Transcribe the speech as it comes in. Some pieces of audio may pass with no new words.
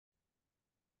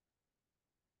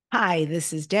Hi,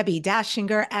 this is Debbie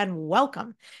Dashinger, and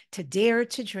welcome to Dare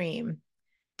to Dream.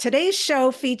 Today's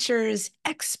show features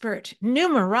expert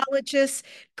numerologist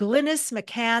GLYNIS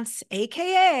McCANTS,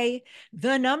 aka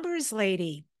the Numbers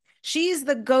Lady. She's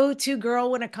the go-to girl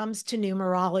when it comes to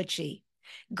numerology.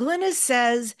 GLYNIS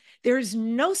says there's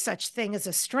no such thing as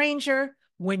a stranger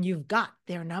when you've got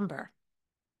their number.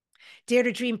 Dare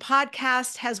to Dream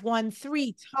podcast has won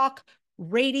 3 talk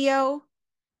radio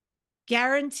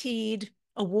guaranteed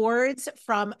awards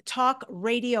from Talk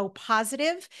Radio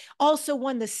Positive. Also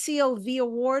won the COV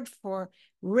Award for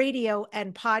Radio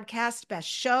and Podcast Best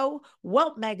Show.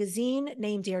 Welt Magazine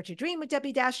named Dare to Dream with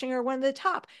Debbie Dashinger one of the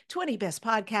top 20 best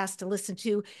podcasts to listen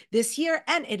to this year,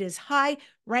 and it is high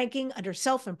ranking under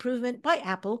self-improvement by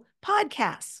Apple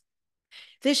Podcasts.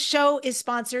 This show is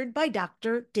sponsored by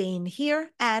Dr. Dane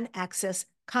Here and Access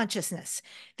Consciousness.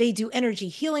 They do energy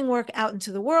healing work out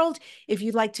into the world. If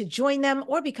you'd like to join them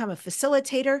or become a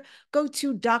facilitator, go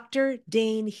to Dr.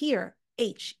 Dane Here,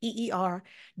 HEER.com.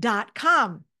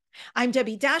 I'm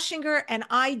Debbie Dashinger, and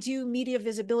I do media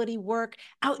visibility work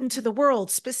out into the world.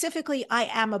 Specifically, I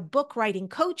am a book writing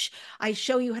coach. I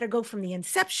show you how to go from the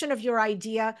inception of your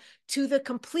idea to the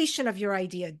completion of your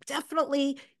idea.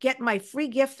 Definitely get my free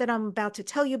gift that I'm about to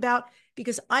tell you about,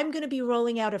 because I'm going to be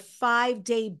rolling out a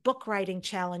 5-day book writing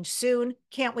challenge soon.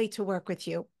 Can't wait to work with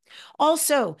you.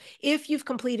 Also, if you've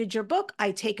completed your book,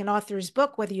 I take an author's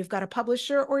book, whether you've got a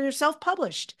publisher or you're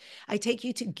self-published. I take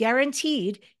you to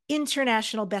guaranteed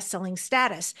international best-selling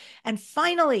status. And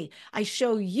finally, I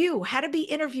show you how to be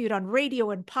interviewed on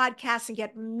radio and podcasts and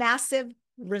get massive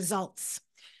results.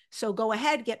 So go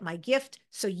ahead, get my gift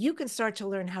so you can start to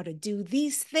learn how to do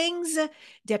these things.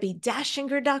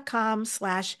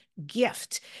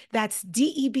 DebbieDashinger.com/gift. That's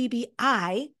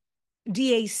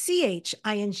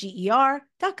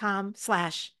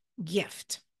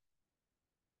DebbieDashinger.com/gift.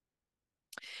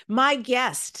 My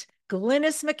guest,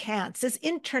 GLYNIS McCANTS, is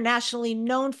internationally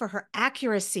known for her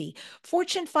accuracy.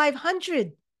 Fortune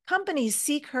 500 companies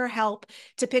seek her help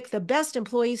to pick the best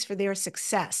employees for their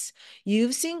success.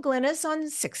 You've seen GLYNIS on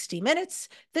 60 Minutes,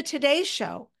 The Today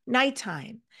Show,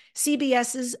 Nighttime,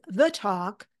 CBS's The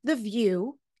Talk, The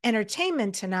View,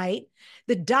 Entertainment Tonight,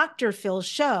 The Dr. Phil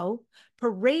Show,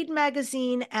 Parade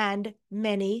Magazine, and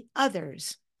many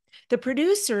others. The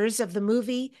producers of the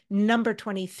movie Number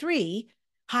 23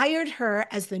 hired her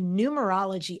as the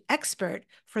numerology expert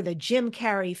for the Jim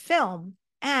Carrey film,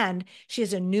 and she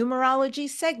has a numerology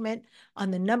segment on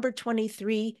the Number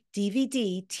 23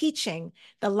 DVD teaching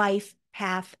the life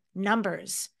path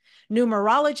numbers.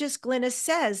 Numerologist GLYNIS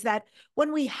says that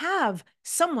when we have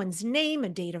someone's name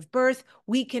and date of birth,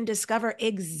 we can discover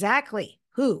exactly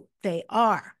who they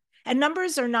are. And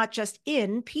numbers are not just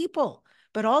in people,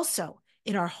 but also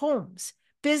in our homes,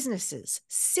 businesses,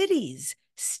 cities,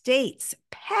 states,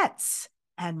 pets,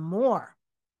 and more.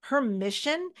 Her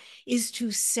mission is to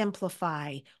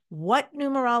simplify what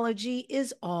numerology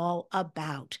is all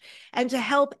about and to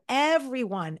help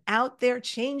everyone out there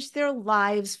change their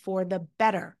lives for the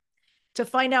better. To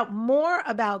find out more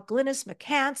about GLYNIS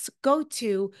McCANTS, go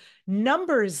to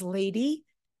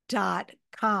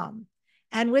numberslady.com.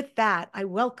 And with that, I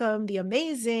welcome the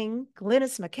amazing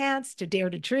GLYNIS McCANTS to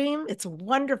Dare to Dream. It's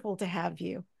wonderful to have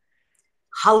you.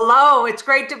 Hello, it's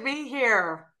great to be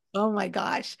here. Oh my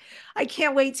gosh. I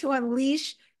can't wait to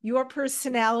unleash your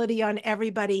personality on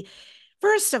everybody.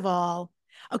 First of all,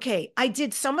 okay, I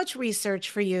did so much research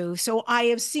for you. So I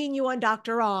have seen you on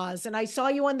Dr. Oz, and I saw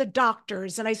you on The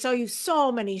Doctors, and I saw you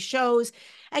so many shows,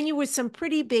 and you were some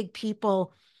pretty big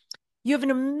people. You have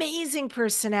an amazing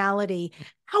personality.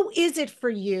 How is it for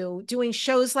you doing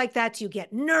shows like that? Do you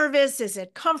get nervous? Is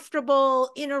it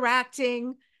comfortable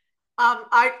interacting?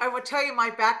 I would tell you my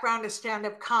background is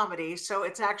stand-up comedy, so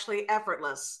it's actually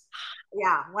effortless.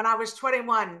 Yeah, when I was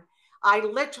 21, I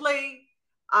literally,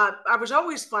 I was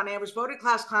always funny. I was voted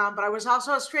class clown, but I was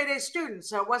also a straight A student,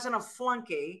 so I wasn't a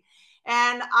flunky.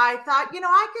 And I thought,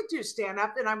 I could do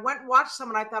stand-up. And I went and watched some,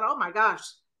 and I thought, oh my gosh,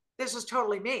 this is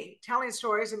totally me, telling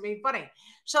stories and being funny.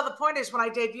 So the point is, when I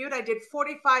debuted, I did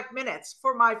 45 minutes.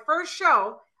 For my first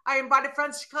show, I invited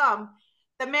friends to come.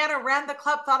 The man who ran the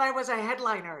club thought I was a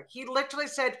headliner. He literally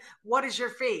said, what is your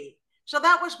fee? So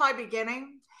that was my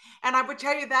beginning. And I would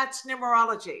tell you that's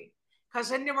numerology. Because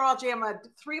in numerology, I'm a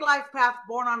 3 life path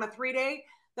born on a 3-day.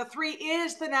 The 3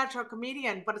 is the natural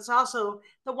comedian, but it's also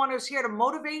the one who's here to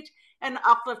motivate and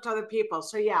uplift other people.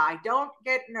 So yeah, I don't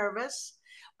get nervous,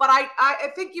 but I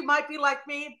think you might be like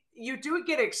me. You do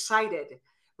get excited,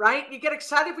 right? You get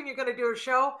excited when you're going to do a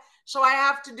show. So I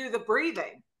have to do the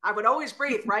breathing. I would always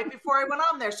breathe right before I went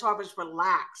on there, so I was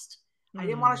relaxed. I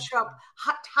didn't want to show up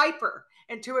hyper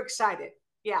and too excited.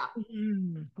 Yeah.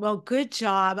 Well, good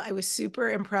job. I was super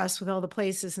impressed with all the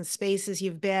places and spaces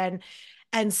you've been.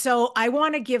 And so I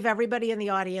want to give everybody in the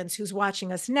audience who's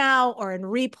watching us now or in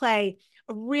replay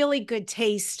a really good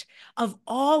taste of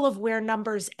all of where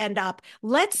numbers end up.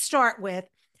 Let's start with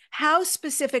how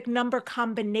specific number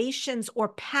combinations or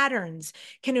patterns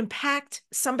can impact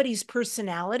somebody's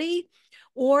personality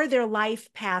or their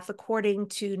life path according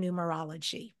to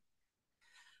numerology.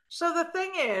 So the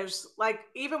thing is, like,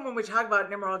 even when we talk about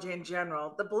numerology in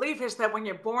general, the belief is that when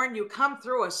you're born, you come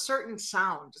through a certain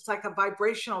sound. It's like a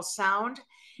vibrational sound.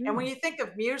 And when Mm. you think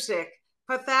of music,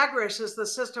 Pythagoras is the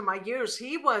system I use.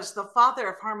 He was the father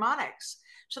of harmonics.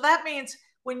 So that means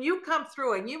when you come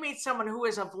through and you meet someone who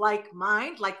is of like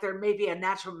mind, like there may be a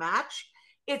natural match,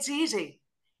 it's easy.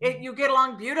 You get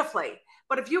along beautifully.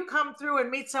 But if you come through and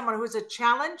meet someone who's a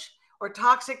challenge or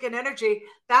toxic in energy,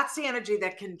 that's the energy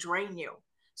that can drain you.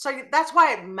 So that's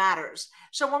why it matters.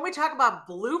 So when we talk about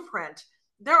blueprint,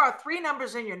 there are three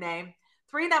numbers in your name,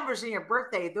 three numbers in your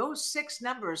birthday. Those six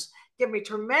numbers give me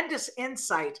tremendous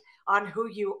insight on who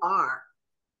you are.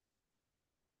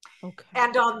 Okay.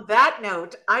 And on that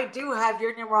note, I do have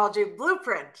your numerology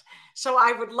blueprint. So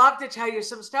I would love to tell you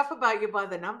some stuff about you by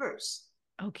the numbers.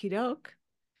 Okie doke.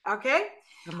 Okay.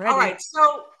 I'm All ready. right.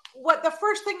 So what the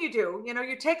first thing you do,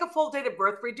 you take a full date of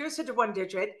birth, reduce it to one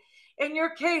digit. In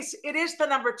your case, it is the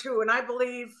number two, and I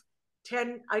believe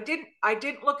 10. I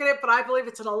didn't look at it, but I believe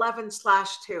it's an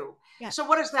 11/2. Yeah. So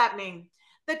what does that mean?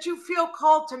 That you feel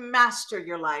called to master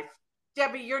your life.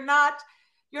 Debbie, you're not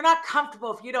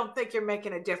comfortable if you don't think you're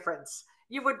making a difference.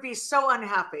 You would be so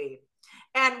unhappy.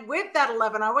 And with that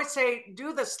 11, I always say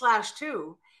do the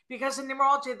 /2 because in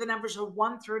numerology, the numbers are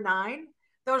 1 through 9.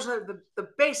 Those are the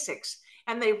basics,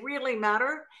 and they really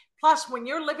matter. Plus, when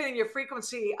you're living in your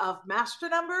frequency of master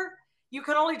number, you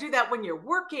can only do that when you're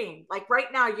working. Like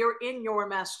right now, you're in your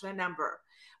master number.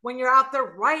 When you're out there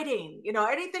writing,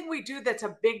 anything we do that's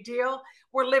a big deal,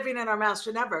 we're living in our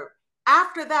master number.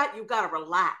 After that, you've got to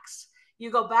relax. You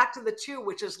go back to the two,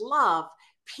 which is love,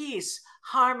 peace,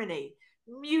 harmony,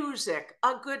 music,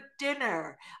 a good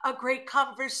dinner, a great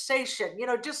conversation.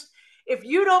 Just if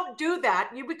you don't do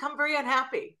that, you become very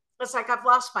unhappy. It's like I've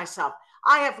lost myself.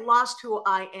 I have lost who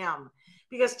I am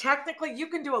because technically you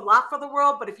can do a lot for the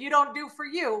world, but if you don't do for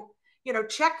you,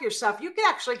 check yourself. You can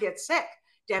actually get sick,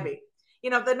 Debbie.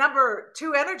 The number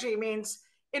two energy means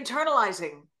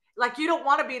internalizing. Like you don't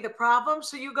want to be the problem,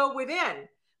 so you go within,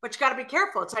 but you got to be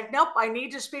careful. It's like, nope, I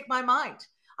need to speak my mind.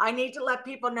 I need to let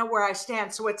people know where I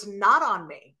stand so it's not on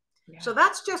me. So Yeah.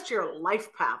 that's just your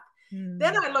life path.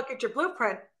 Then Mm. I look at your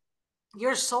blueprint.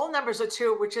 Your soul number is a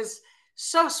 2, which is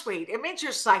so sweet. It means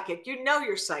you're psychic.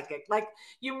 You're psychic. Like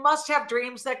you must have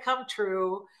dreams that come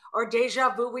true or deja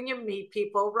vu when you meet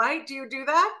people, right? Do you do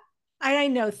that? I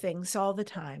know things all the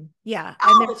time. Yeah.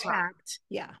 And All they're the time. fact.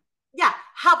 Yeah. Yeah.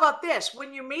 How about this?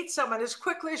 When you meet someone, as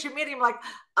quickly as you meet him, like,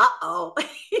 uh-oh.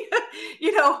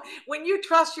 When you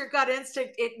trust your gut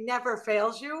instinct, it never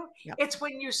fails you. Yep. It's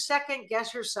when you second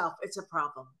guess yourself, it's a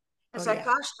problem. Oh, It's like, yeah.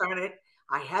 gosh darn it,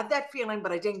 I had that feeling,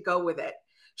 but I didn't go with it.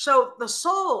 So the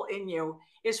soul in you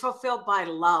is fulfilled by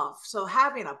love. So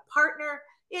having a partner,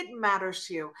 it matters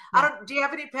to you. Yeah. Do you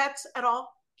have any pets at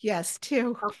all? Yes,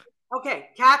 too. Okay. Okay.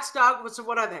 Cats, dogs,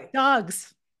 what are they?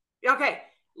 Dogs. Okay,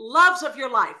 loves of your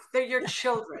life, they're your Yeah,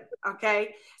 children.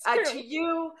 Okay, it's to true.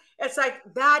 you it's like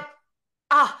that.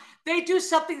 They do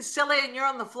something silly and you're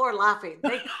on the floor laughing.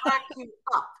 They crack you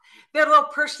up. Their little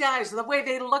personalities, the way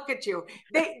they look at you,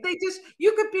 they just,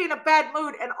 you could be in a bad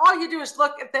mood and all you do is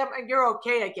look at them and you're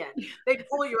okay again. They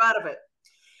pull you out of it.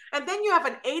 And then you have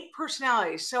an 8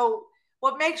 personality. So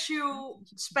what makes you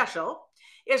special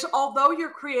is although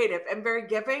you're creative and very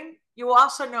giving, you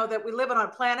also know that we live on a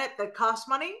planet that costs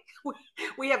money.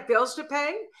 We have bills to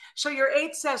pay. So your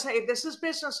 8 says, hey, this is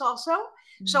business also.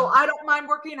 So Mm. I don't mind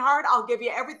working hard. I'll give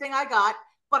you everything I got,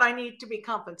 but I need to be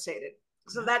compensated.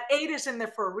 So Yeah. that 8 is in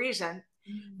there for a reason.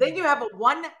 Then Mm. you have a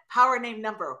 1 power name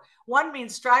number. 1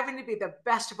 means striving to be the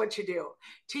best of what you do.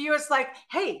 To you, it's like,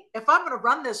 hey, if I'm going to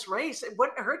run this race, it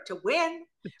wouldn't hurt to win,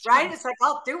 That's right? right. It's like,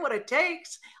 I'll do what it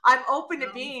takes. I'm open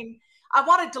to being, I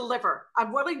want to deliver.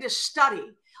 I'm willing to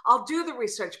study. I'll do the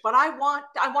research, but I want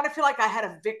to feel like I had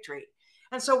a victory.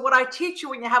 And so what I teach you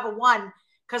when you have a 1,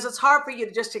 because it's hard for you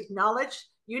to just acknowledge,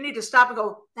 you need to stop and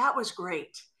go, that was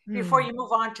great, before Mm. you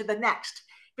move on to the next,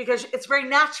 because it's very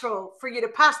natural for you to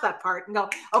pass that part and go,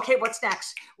 okay, what's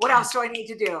next? What Yeah. else do I need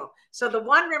to do? So the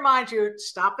 1 reminds you,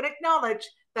 stop and acknowledge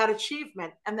that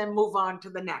achievement and then move on to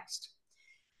the next.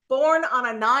 Born on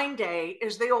a 9 day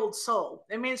is the old soul.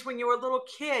 It means when you were a little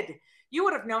kid, you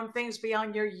would have known things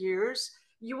beyond your years.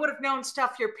 You would have known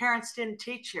stuff your parents didn't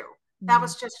teach you. That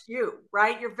was just you,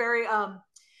 right? You're very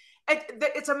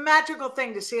it's a magical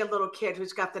thing to see a little kid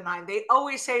who's got the 9. They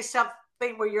always say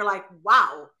something where you're like,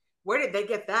 wow, where did they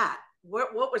get that?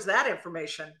 What was that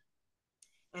information?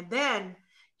 And then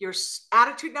your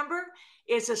attitude number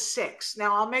is a 6.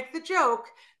 Now I'll make the joke,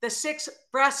 the 6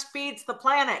 breastfeeds the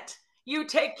planet. You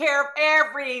take care of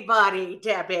everybody,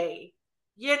 Debbie.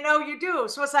 You know you do.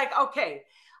 So it's like, okay,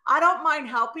 I don't mind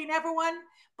helping everyone,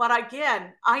 but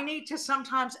again, I need to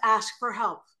sometimes ask for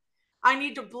help. I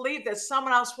need to believe that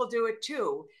someone else will do it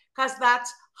too, because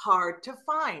that's hard to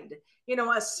find. You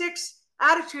know, a 6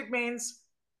 attitude means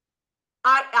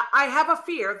I have a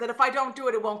fear that if I don't do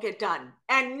it, it won't get done.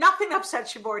 And nothing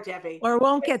upsets you more, Debbie. Or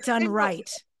won't get done right.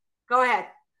 Go ahead.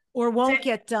 Or won't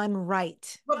get done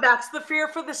right. Well, that's the fear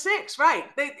for the 6, right?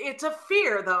 It's a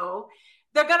fear, though.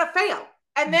 They're going to fail.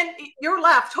 And then you're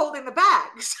left holding the bag.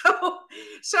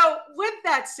 So with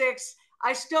that 6,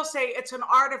 I still say it's an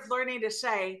art of learning to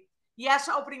say, yes,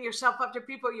 opening yourself up to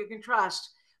people you can trust,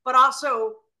 but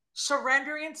also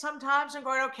surrendering sometimes and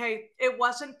going, okay, it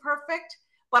wasn't perfect,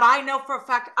 but I know for a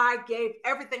fact I gave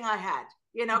everything I had,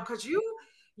 you know, because you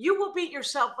will beat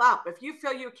yourself up. If you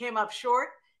feel you came up short,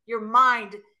 your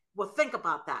mind will think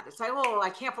about that. It's like, oh, I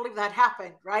can't believe that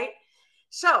happened, right?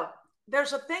 So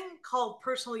there's a thing called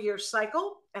personal year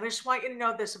cycle. And I just want you to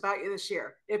know this about you this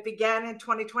year. It began in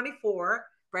 2024.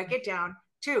 Break it down.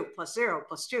 2 plus 0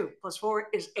 plus 2 plus 4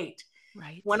 is 8.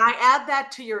 Right. When I add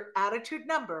that to your attitude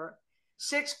number,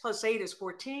 6 plus 8 is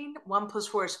 14. 1 plus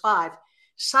 4 is 5.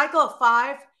 Cycle of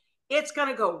 5, it's going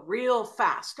to go real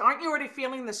fast. Aren't you already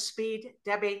feeling the speed,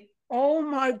 Debbie? Oh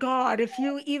my God, if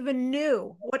you even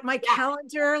knew what my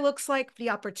calendar looks like, the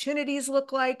opportunities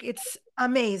look like, it's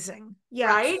amazing. Yes.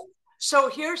 Right? So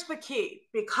here's the key.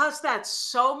 Because that's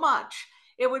so much,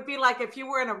 it would be like if you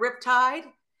were in a riptide,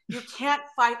 you can't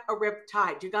fight a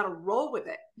riptide. You got to roll with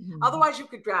it. Otherwise, you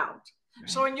could drown. Right.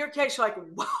 So in your case, you're like,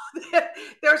 wow,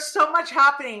 there's so much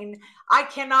happening. I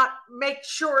cannot make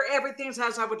sure everything's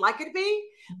as I would like it to be,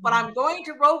 but I'm going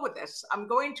to roll with this. I'm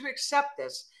going to accept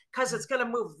this because it's going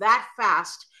to move that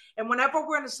fast. And whenever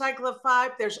we're in a cycle of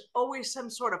 5, there's always some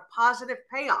sort of positive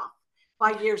payoff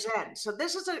by year's end. So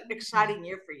this is an exciting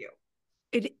year for you.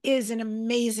 It is an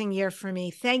amazing year for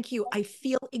me. Thank you. I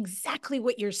feel exactly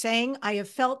what you're saying. I have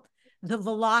felt the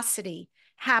velocity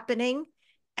happening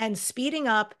and speeding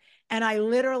up. And I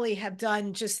literally have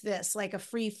done just this, like a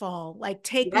free fall, like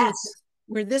take me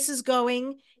where this is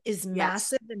going is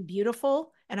massive and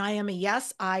beautiful. And I am a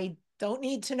yes. I don't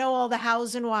need to know all the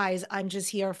hows and whys. I'm just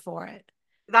here for it.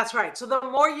 That's right. So the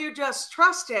more you just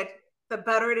trust it, the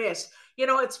better it is. You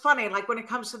know, it's funny, like when it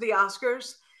comes to the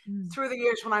Oscars, through the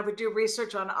years when I would do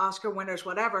research on Oscar winners,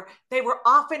 whatever, they were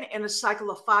often in a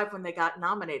cycle of 5 when they got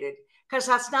nominated, because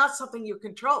that's not something you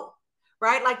control,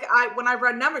 right? Like when I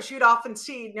run numbers, you'd often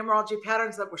see numerology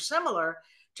patterns that were similar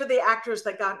to the actors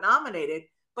that got nominated,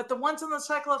 but the ones in the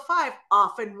cycle of 5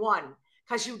 often won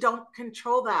because you don't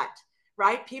control that,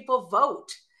 right? People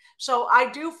vote. So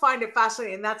I do find it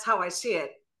fascinating, and that's how I see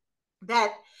it,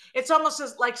 that it's almost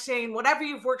as like saying whatever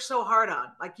you've worked so hard on,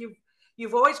 like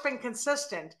you've always been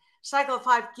consistent. Cycle of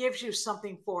 5 gives you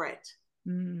something for it.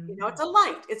 You know, it's a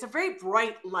light. It's a very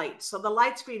bright light. So the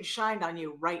light's being shined on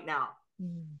you right now.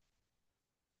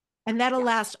 And that'll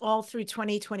last all through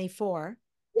 2024.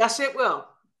 Yes, it will.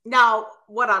 Now,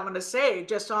 what I'm going to say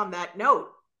just on that note,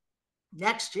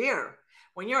 next year,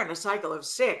 when you're in a cycle of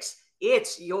 6,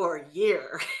 it's your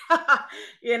year.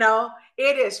 You know,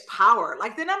 it is power.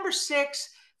 Like the number 6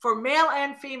 for male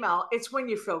and female, it's when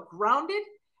you feel grounded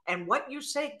and what you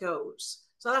say goes.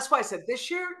 So that's why I said this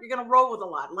year, you're going to roll with a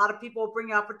lot. A lot of people will bring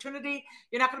you opportunity.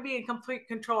 You're not going to be in complete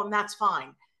control, and that's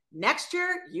fine. Next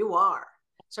year, you are.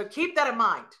 So keep that in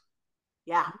mind.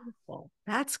 Yeah. Beautiful.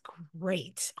 That's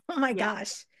great. Oh my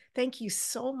gosh. Thank you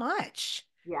so much.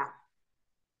 Yeah.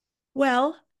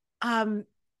 Well, I'm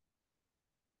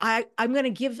going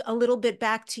to give a little bit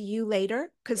back to you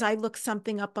later because I looked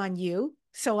something up on you.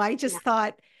 So I just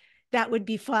thought that would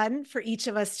be fun for each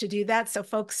of us to do that. So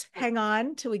folks, hang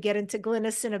on till we get into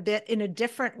GLYNIS in a bit in a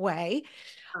different way.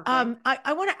 Okay.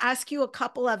 I want to ask you a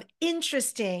couple of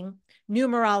interesting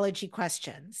numerology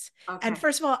questions. Okay. And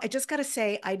first of all, I just got to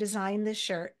say, I designed this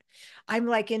shirt. I'm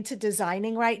like into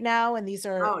designing right now. And these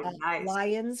are nice.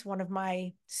 Lions, one of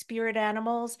my spirit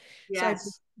animals. Yes. So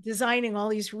I'm designing all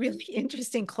these really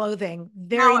interesting clothing.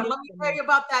 Very now, let me tell you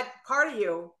about that part of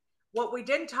you. What we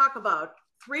didn't talk about,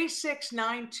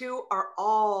 3692 are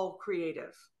all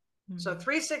creative. So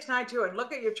 3692, and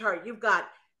look at your chart. You've got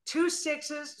 2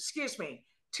 6s,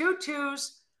 2 2s,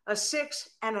 a 6,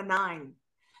 and a 9.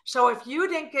 So if you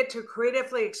didn't get to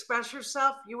creatively express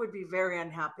yourself, you would be very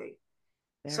unhappy.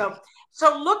 So, Very.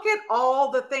 so look at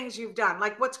all the things you've done.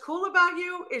 Like what's cool about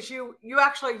you is you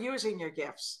actually are using your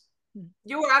gifts. Mm.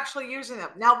 You are actually using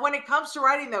them. Now, when it comes to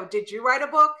writing, though, did you write a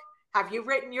book? Have you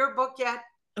written your book yet?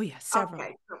 Oh, yeah, several.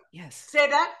 Okay. Yes. Say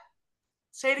that.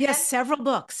 Say it Yes, again. several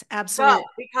books. Good, Absolutely.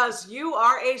 because you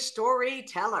are a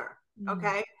storyteller. Mm.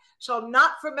 Okay. So I'm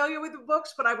not familiar with the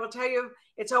books, but I will tell you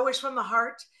it's always from the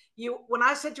heart. When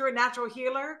I said you're a natural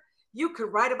healer, you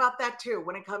could write about that too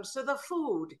when it comes to the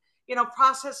food,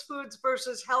 processed foods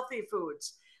versus healthy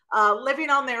foods, living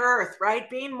on the earth, right?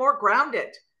 Being more grounded.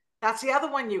 That's the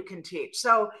other one you can teach.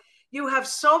 So you have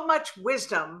so much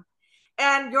wisdom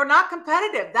and you're not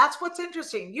competitive. That's what's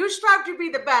interesting. You strive to be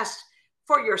the best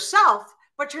for yourself,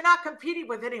 but you're not competing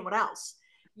with anyone else.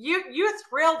 You're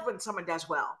thrilled when someone does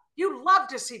well. You love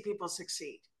to see people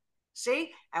succeed.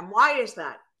 See? And why is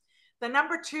that? The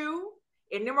number two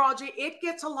in numerology, it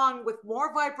gets along with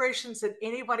more vibrations than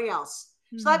anybody else.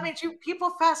 So that Mm. means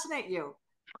people fascinate you.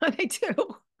 They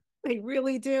do. They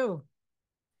really do.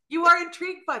 You are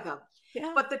intrigued by them.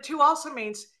 Yeah. But the two also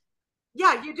means,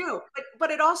 yeah, you do.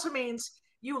 But it also means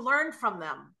you learn from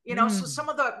them. So Mm. some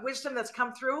of the wisdom that's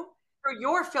come through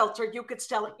your filter, you could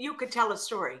tell a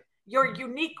story your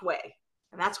unique way,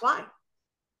 and that's why.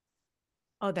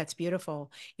 Oh, that's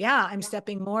beautiful. Yeah, I'm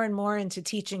stepping more and more into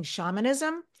teaching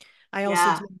shamanism. I also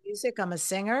Yeah, do music. I'm a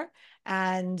singer,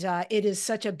 and it is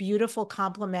such a beautiful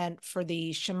complement for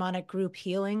the shamanic group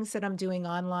healings that I'm doing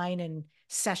online and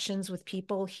sessions with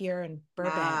people here in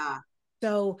Burbank. yeah,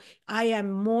 So I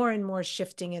am more and more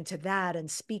shifting into that and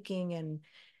speaking and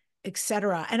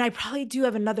etc. And I probably do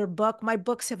have another book. My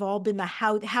books have all been the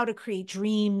how to create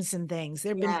dreams and things.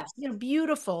 They've been, yes,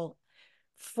 beautiful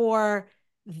for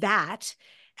that.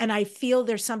 And I feel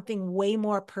there's something way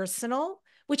more personal,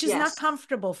 which is not yes,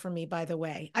 comfortable for me, by the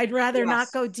way. I'd rather not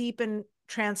yes. go deep and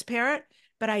transparent,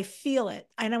 but I feel it.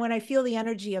 And when I feel the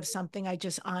energy of something, I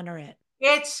just honor it.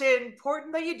 It's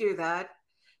important that you do that.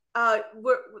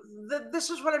 This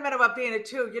is what I meant about being a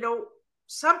two.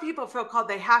 Some people feel called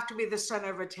they have to be the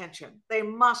center of attention. They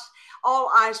must,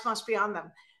 all eyes must be on them.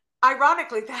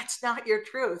 Ironically, that's not your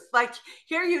truth. Like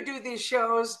here you do these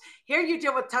shows, here you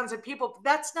deal with tons of people.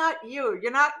 That's not you.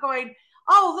 You're not going,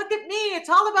 oh, look at me. It's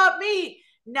all about me.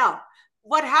 No.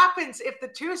 What happens if the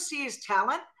two sees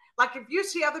talent? Like if you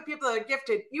see other people that are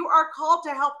gifted, you are called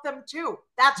to help them too.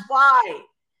 That's why,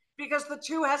 because the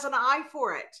two has an eye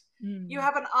for it. You Mm.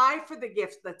 have an eye for the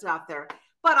gift that's out there.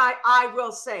 But I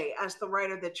will say, as the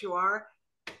writer that you are,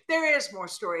 there is more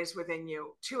stories within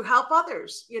you to help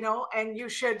others, and you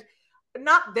should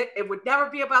not that it would never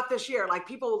be about this year. Like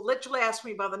people literally ask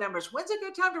me about the numbers. When's a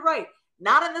good time to write?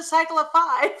 Not in the cycle of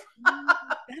 5. Mm,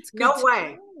 that's good No to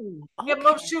way. know. It Okay.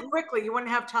 moves too quickly. You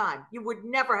wouldn't have time. You would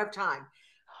never have time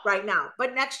right now.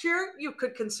 But next year, you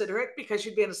could consider it because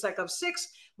you'd be in a cycle of 6,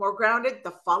 more grounded.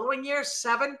 The following year,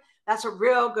 7, that's a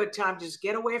real good time to just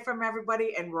get away from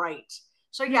everybody and write.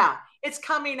 So, Now, yeah, it's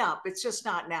coming up. It's just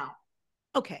not now.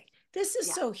 okay, this is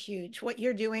Yeah. so huge what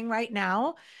you're doing right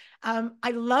now.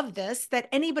 I love this that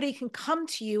anybody can come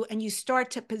to you and you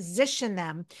start to position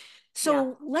them. Yeah.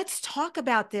 So let's talk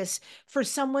about this for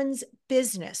someone's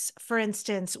business, for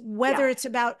instance, whether Yeah. it's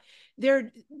about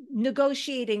they're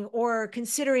negotiating or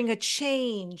considering a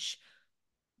change.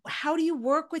 How do you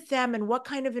work with them and what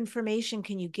kind of information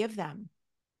can you give them?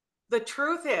 The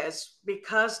truth is,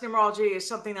 because numerology is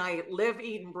something I live,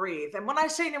 eat, and breathe. And when I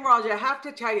say numerology, I have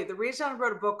to tell you the reason I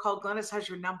wrote a book called GLYNIS Has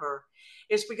Your Number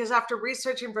is because after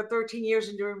researching for 13 years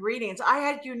and doing readings, I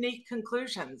had unique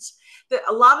conclusions. That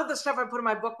a lot of the stuff I put in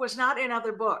my book was not in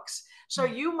other books. So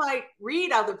Mm. you might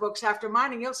read other books after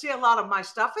mine and you'll see a lot of my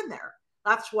stuff in there.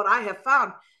 That's what I have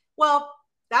found. Well,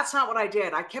 that's not what I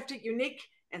did. I kept it unique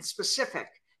and specific.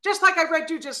 Just like I read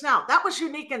you just now. That was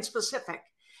unique and specific.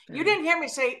 You Very. didn't hear me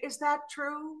say, is that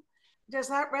true? Does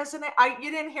that resonate?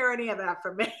 You didn't hear any of that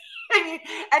from me.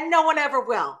 And no one ever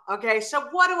will. Okay. So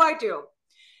what do?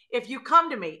 If you come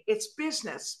to me, it's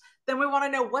business. Then we want to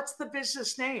know, what's the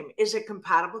business name? Is it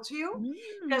compatible to you?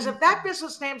 Because Mm. if that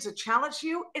business name is a challenge to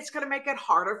you, it's going to make it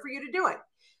harder for you to do it.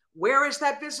 Where is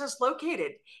that business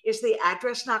located? Is the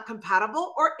address not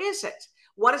compatible or is it?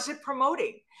 What is it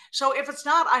promoting? So if it's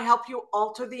not, I help you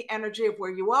alter the energy of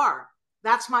where you are.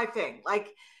 That's my thing.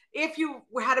 Like if you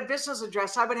had a business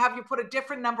address, I would have you put a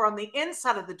different number on the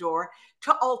inside of the door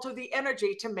to alter the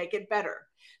energy to make it better.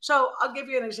 So I'll give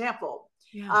you an example.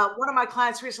 Yeah. One of my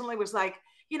clients recently was like,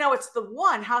 it's the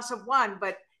one house of one,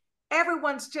 but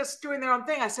everyone's just doing their own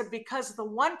thing. I said, because the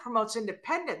one promotes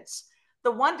independence.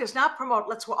 The one does not promote,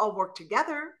 let's all work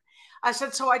together. I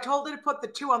said, so I told her to put the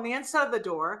 2 on the inside of the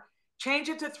door, change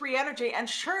it to 3 energy. And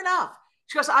sure enough,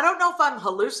 She goes, I don't know if I'm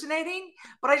hallucinating,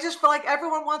 but I just feel like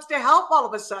everyone wants to help all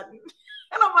of a sudden.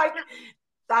 And I'm like,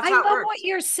 that's I how it love what works.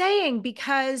 you're saying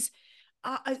because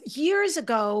years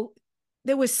ago,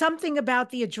 there was something about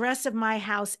the address of my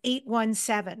house,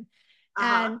 817, Uh-huh.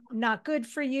 and not good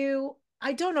for you.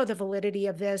 I don't know the validity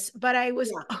of this, but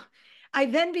Yeah. I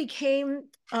then became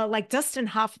like Dustin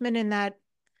Hoffman in that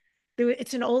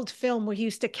it's an old film where he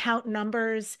used to count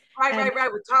numbers. Right, And right,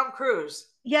 right. With Tom Cruise.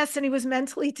 yes, and he was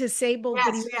mentally disabled,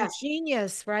 but he Yes, was a yes,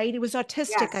 genius, right? He was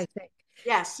autistic, I yes, think.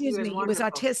 yes. He Excuse was me, he was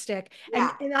wonderful. autistic.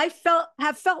 And Yeah, I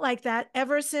have felt like that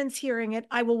ever since hearing it.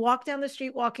 I will walk down the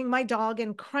street walking my dog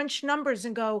and crunch numbers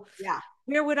and go, yeah,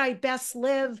 where would I best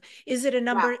live? Is it a yeah,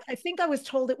 number? I think I was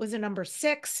told it was a number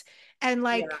 6. And yeah.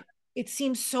 like it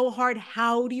seems so hard.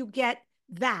 How do you get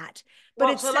that? But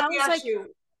Well, it so let me sounds ask like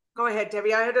you. Go ahead,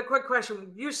 Debbie. I had a quick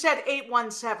question. You said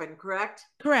 817, correct?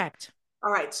 correct. All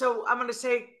right. So I'm going to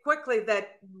say quickly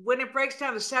that when it breaks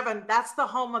down to 7, that's the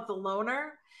home of the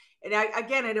loner. And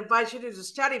again, it invites you to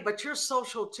study, but you're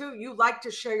social too. You like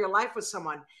to share your life with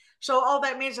someone. So all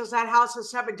that means is that house of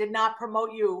 7 did not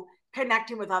promote you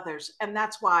connecting with others. And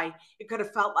that's why it could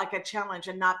have felt like a challenge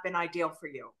and not been ideal for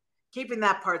you. Keeping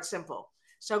that part simple.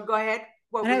 So go ahead.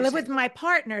 What And were I you live saying? with my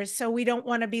partners, so we don't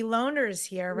want to be loners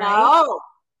here, right? No,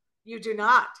 you do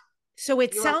not. So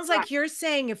it You are sounds like correct. you're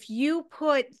saying if you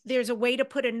put, there's a way to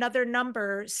put another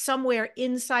number somewhere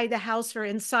inside the house or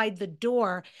inside the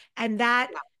door, and that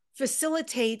Yeah.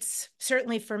 facilitates,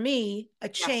 certainly for me, a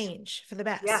Yes. change for the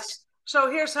best. Yes. So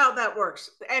here's how that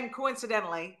works. And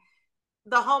coincidentally,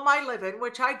 the home I live in,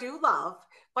 which I do love,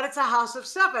 but it's a house of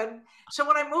 7. So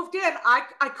when I moved in,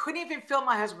 I couldn't even feel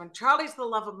my husband. Charlie's the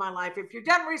love of my life. If you've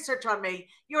done research on me,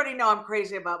 you already know I'm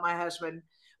crazy about my husband.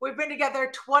 We've been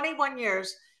together 21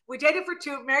 years. We dated for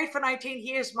 2, married for 19.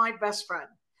 He is my best friend.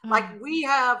 Like Oh, we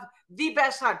have the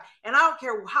best time. And I don't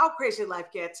care how crazy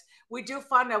life gets, we do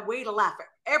find a way to laugh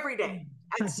every day.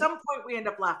 At some point, we end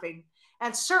up laughing.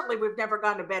 And certainly, we've never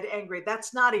gone to bed angry.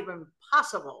 That's not even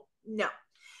possible. No.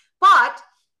 But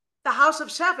the house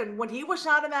of 7, when he was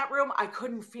not in that room, I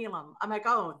couldn't feel him. I'm like,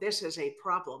 oh, this is a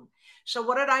problem. So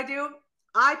what did I do?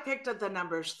 I picked up the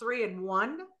numbers 3 and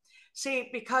 1. See,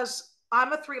 because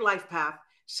I'm a 3 life path,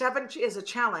 7 is a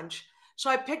challenge. So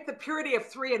I picked the purity of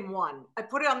 3 and 1. I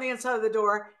put it on the inside of the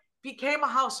door, became a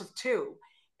house of 2.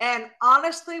 And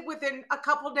honestly, within a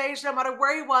couple of days, no matter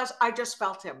where he was, I just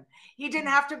felt him. He didn't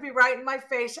have to be right in my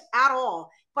face at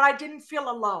all, but I didn't feel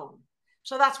alone.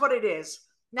 So that's what it is.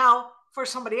 Now, for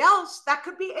somebody else, that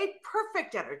could be a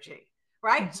perfect energy,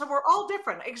 right? So we're all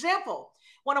different. Example,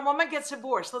 when a woman gets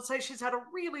divorced, let's say she's had a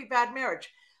really bad marriage,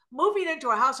 moving into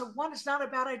a house of 1 is not a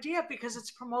bad idea because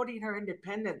it's promoting her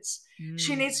independence.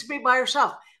 She mm. needs to be by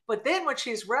herself. But then when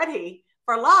she's ready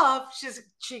for love,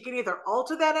 she can either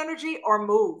alter that energy or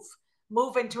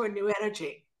move into a new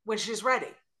energy when she's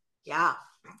ready. Yeah,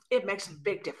 it makes a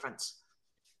big difference.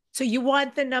 So you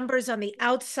want the numbers on the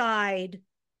outside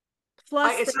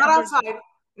plus the It's not numbers. outside,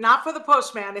 not for the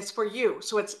postman. It's for you.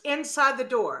 So it's inside the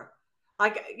door.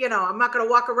 Like, I'm not going to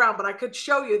walk around, but I could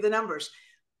show you the numbers.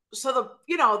 So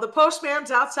the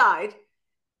postman's outside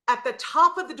at the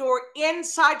top of the door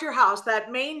inside your house,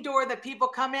 that main door that people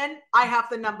come in. I have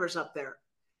the numbers up there.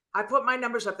 I put my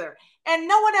numbers up there, and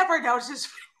no one ever notices.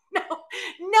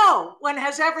 No one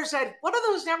has ever said, what do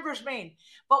those numbers mean?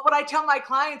 But what I tell my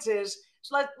clients is,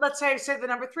 so let's say I say the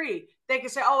number 3, they can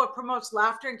say, oh, it promotes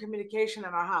laughter and communication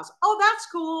in our house. Oh, that's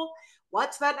cool.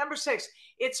 What's that number 6?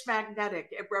 It's magnetic.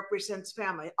 It represents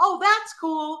family. Oh, that's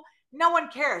cool. No one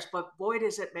cares, but boy,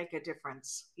 does it make a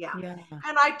difference. Yeah. Yeah.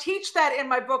 And I teach that in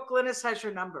my book, GLYNIS Has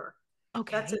Your Number.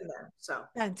 That's Okay. in there. So,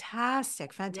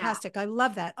 Fantastic. yeah. Fantastic. I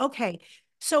love that. Okay.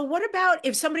 So what about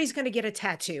if somebody's going to get a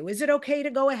tattoo? Is it okay to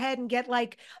go ahead and get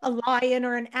like a lion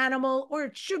or an animal,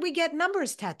 or should we get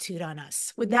numbers tattooed on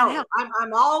us? Would that No, help?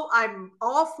 I'm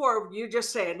all for you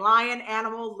just saying lion,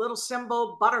 animal, little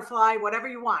symbol, butterfly, whatever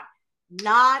you want.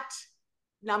 Not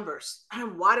numbers.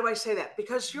 Why do I say that?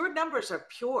 Because your numbers are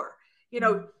pure. You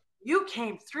know, Mm. you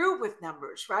came through with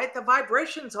numbers, right? The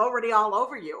vibration's already all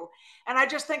over you. And I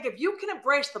just think if you can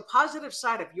embrace the positive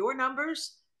side of your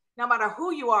numbers, no matter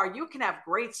who you are, you can have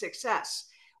great success.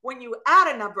 When you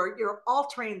add a number, you're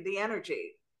altering the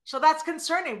energy. So that's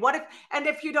concerning.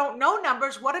 If you don't know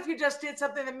numbers, what if you just did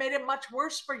something that made it much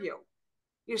worse for you?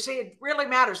 You see, it really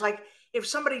matters. Like if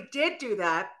somebody did do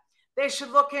that, they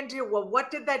should look into, well,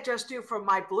 what did that just do for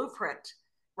my blueprint,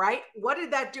 right? What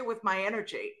did that do with my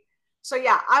energy? So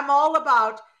yeah, I'm all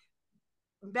about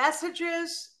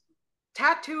messages,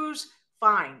 tattoos,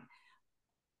 fine.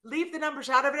 leave the numbers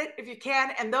out of it if you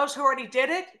can. And those who already did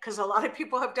it, because a lot of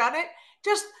people have done it,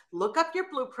 just look up your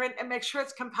blueprint and make sure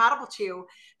it's compatible to you.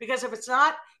 Because if it's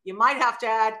not, you might have to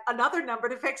add another number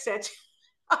to fix it.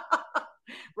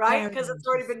 Right? Very Because it's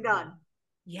already been interesting. done.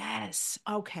 Yes.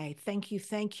 Okay. Thank you.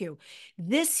 Thank you.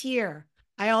 This year,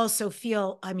 I also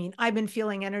feel, I mean, I've been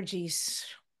feeling energies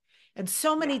and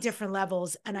so many Yes. different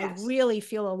levels, and I Yes. really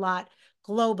feel a lot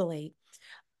globally.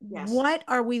 Yes. What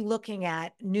are we looking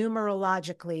at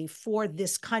numerologically for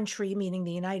this country, meaning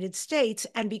the United States?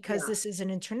 And because Yeah. this is an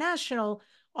international Yes.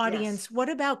 audience, what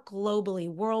about globally,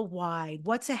 worldwide?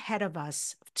 What's ahead of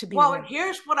us to be Well, ready?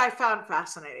 here's what I found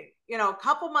fascinating. You know, a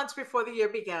couple months before the year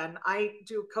began, I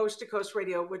do coast to coast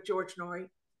radio with George Norrie.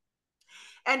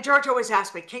 And George always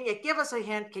asked me, can you give us a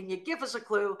hint? Can you give us a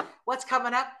clue? What's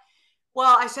coming up?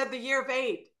 Well, I said the year of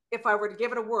 8, if I were to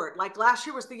give it a word. Like last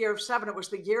year was the year of 7, it was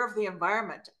the year of the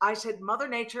environment. I said Mother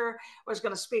Nature was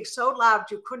going to speak so loud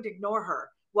you couldn't ignore her.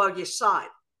 Well, you saw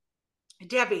it.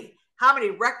 Debbie, how many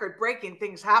record breaking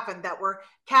things happened that were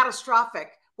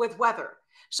catastrophic with weather?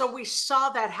 So we saw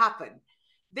that happen.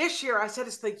 This year, I said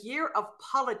it's the year of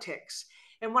politics.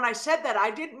 And when I said that,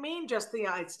 I didn't mean just the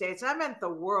United States, I meant the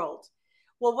world.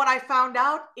 Well, what I found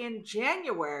out in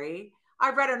January,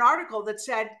 I read an article that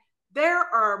said there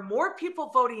are more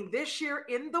people voting this year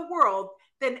in the world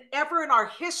than ever in our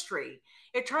history.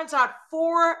 It turns out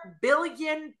 4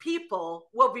 billion people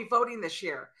will be voting this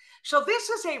year. So this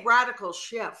is a radical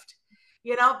shift.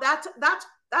 You know, that's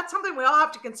something we all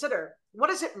have to consider. What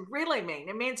does it really mean?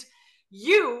 It means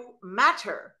you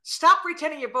matter. Stop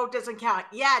pretending your vote doesn't count.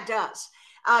 Yeah, it does.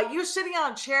 You sitting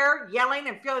on a chair yelling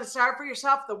and feeling sorry for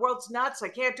yourself, the world's nuts, I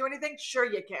can't do anything. Sure,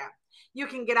 you can. You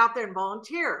can get out there and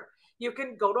volunteer. You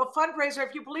can go to a fundraiser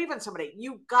if you believe in somebody.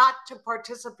 You got to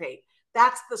participate.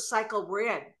 That's the cycle we're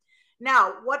in.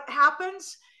 Now, what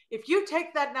happens if you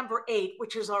take that number 8,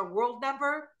 which is our world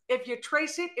number, if you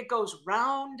trace it, it goes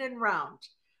round and round,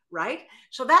 right?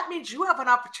 So that means you have an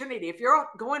opportunity. If you're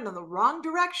going in the wrong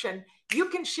direction, you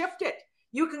can shift it.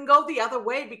 You can go the other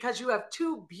way because you have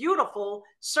 2 beautiful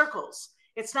circles.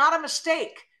 It's not a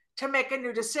mistake to make a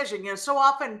new decision. You know, so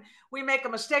often we make a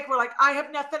mistake. We're like, I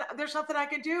have nothing, there's nothing I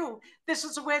can do. This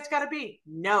is the way it's got to be.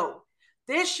 No.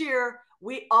 This year,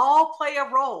 we all play a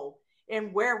role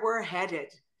in where we're headed.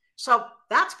 So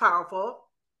that's powerful.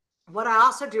 What I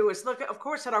also do is look, of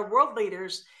course, at our world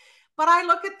leaders, but I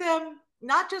look at them,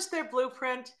 not just their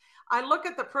blueprint. I look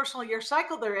at the personal year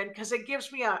cycle they're in because it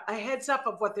gives me a heads up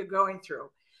of what they're going through.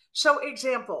 So,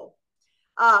 example,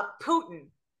 Putin.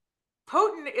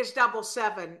 Putin is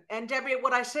 777. And Debbie,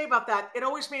 what I say about that, it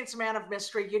always means man of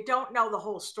mystery. You don't know the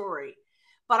whole story.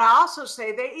 But I also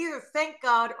say they either thank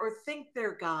God or think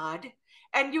they're God.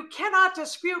 And you cannot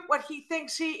dispute what he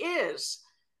thinks he is.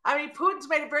 I mean, Putin's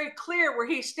made it very clear where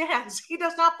he stands. He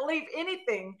does not believe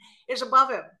anything is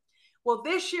above him. Well,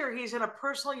 this year he's in a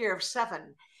personal year of 7.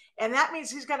 And that means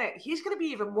he's gonna be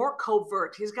even more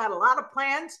covert. He's got a lot of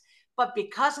plans, but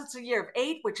because it's a year of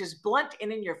 8, which is blunt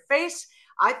and in your face,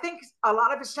 I think a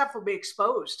lot of his stuff will be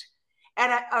exposed.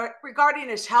 And regarding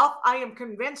his health, I am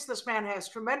convinced this man has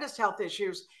tremendous health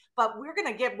issues, but we're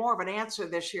going to get more of an answer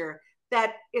this year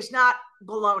that is not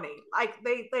baloney. Like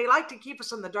they like to keep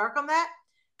us in the dark on that.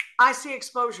 I see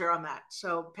exposure on that.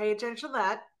 So pay attention to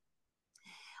that.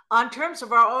 On terms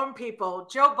of our own people,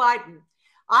 Joe Biden,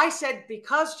 I said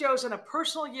because Joe's in a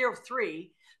personal year of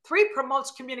 3, 3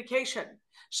 promotes communication.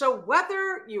 So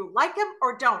whether you like him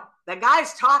or don't, the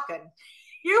guy's talking.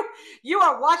 You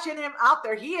are watching him out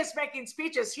there. He is making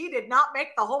speeches he did not make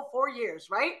the whole 4 years,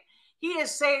 right? He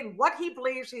is saying what he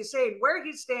believes. He's saying where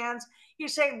he stands.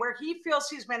 He's saying where he feels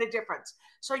he's made a difference.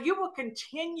 So you will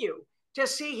continue to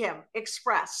see him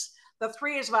express. The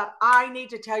 3 is about, I need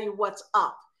to tell you what's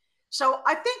up. So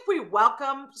I think we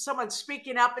welcome someone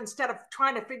speaking up instead of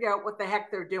trying to figure out what the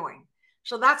heck they're doing.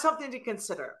 So that's something to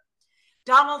consider.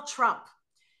 Donald Trump.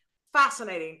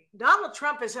 Fascinating. Donald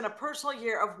Trump is in a personal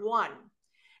year of 1.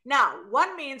 Now,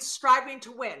 1 means striving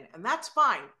to win, and that's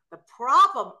fine. The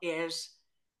problem is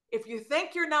if you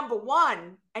think you're number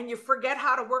 1 and you forget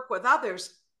how to work with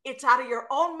others, it's out of your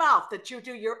own mouth that you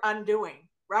do your undoing,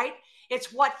 right?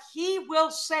 It's what he will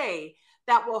say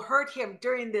that will hurt him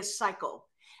during this cycle.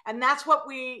 And that's what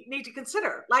we need to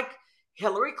consider. Like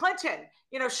Hillary Clinton,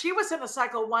 you know, she was in a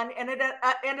cycle 1 and it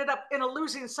ended up in a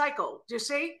losing cycle. Do you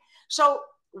see? So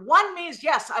 1 means,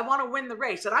 yes, I want to win the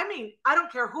race. And I mean, I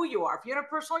don't care who you are. If you're in a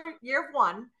personal year of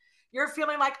 1, you're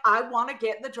feeling like, I want to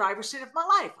get in the driver's seat of my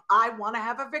life. I want to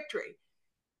have a victory.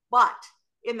 But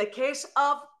in the case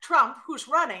of Trump, who's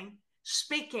running,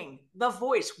 speaking, the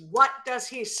voice, what does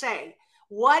he say?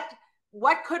 What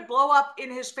what could blow up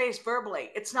in his face verbally.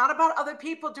 It's not about other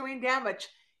people doing damage.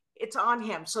 It's on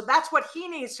him. So that's what he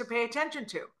needs to pay attention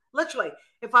to. Literally,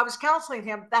 if I was counseling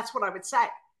him, that's what I would say.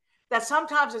 That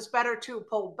sometimes it's better to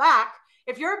pull back.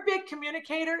 If you're a big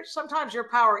communicator, sometimes your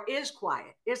power is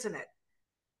quiet, isn't it?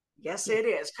 Yes, it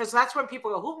is. Because that's when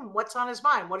people go, what's on his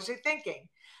mind? What is he thinking?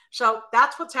 So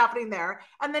that's what's happening there.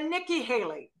 And then Nikki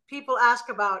Haley, people ask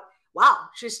about, wow,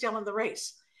 she's still in the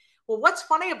race. Well, what's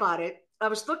funny about it, I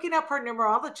was looking up her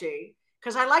numerology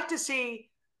because I like to see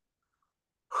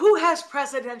who has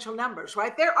presidential numbers,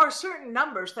 right? There are certain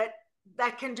numbers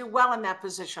that can do well in that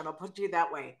position. I'll put you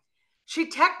that way. She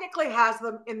technically has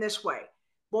them in this way: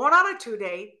 born on a 2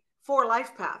 date, 4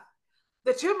 life path.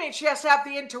 The 2 means she has to have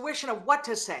the intuition of what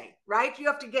to say, right? You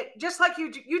have to get, just like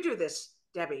you do this,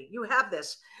 Debbie, you have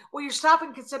this, where you stop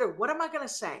and consider, what am I going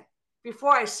to say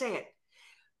before I say it?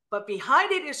 But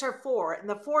behind it is her 4, and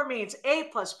the 4 means A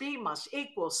plus B must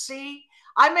equal C.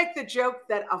 I make the joke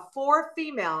that a 4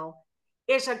 female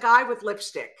is a guy with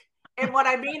lipstick. And what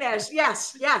I mean is,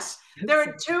 yes, they're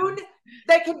in tune.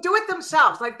 They can do it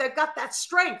themselves. Like, they've got that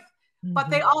strength, but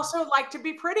they also like to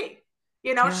be pretty.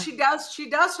 You know, she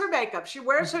does her makeup. She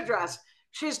wears her dress.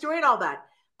 She's doing all that.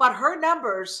 But her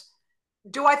numbers,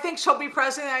 do I think she'll be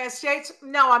president of the United States?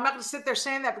 No, I'm not going to sit there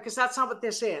saying that, because that's not what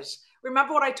this is.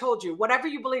 Remember what I told you. Whatever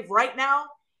you believe right now,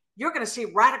 you're going to see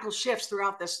radical shifts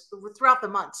throughout the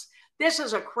months. This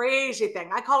is a crazy thing.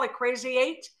 I call it Crazy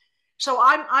 8. So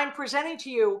I'm presenting to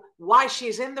you why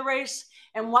she's in the race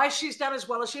and why she's done as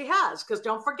well as she has. Because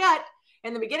don't forget,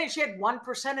 in the beginning, she had 1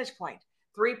 percentage point,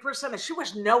 3%. She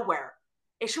was nowhere.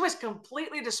 She was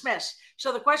completely dismissed.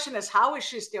 So the question is, how is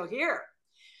she still here?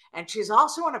 And she's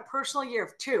also in a personal year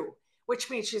of 2, which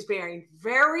means she's being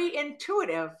very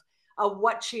intuitive of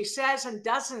what she says and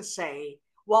doesn't say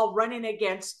while running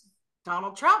against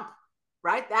Donald Trump,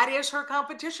 right? That is her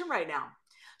competition right now.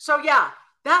 So yeah,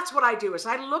 that's what I do, is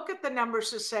I look at the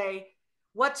numbers to say,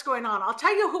 what's going on? I'll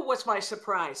tell you who was my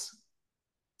surprise.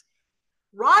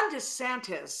 Ron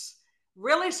DeSantis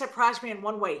really surprised me in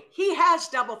one way. He has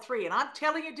double 3. And I'm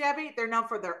telling you, Debbie, they're known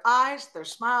for their eyes, their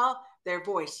smile, their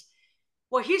voice.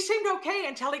 Well, he seemed okay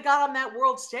until he got on that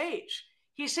world stage.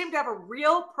 He seemed to have a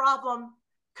real problem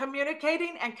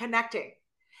communicating and connecting.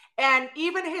 And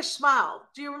even his smile,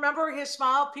 do you remember his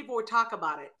smile? People would talk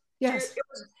about it. Yes.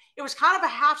 It was kind of a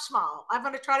half smile. I'm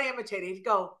going to try to imitate it. He'd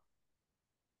go,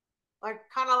 like,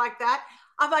 kind of like that.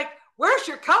 I'm like, where's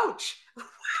your coach?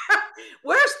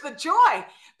 Where's the joy?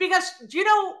 Because do you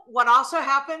know what also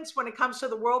happens when it comes to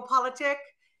the world politic?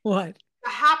 What? The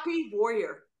happy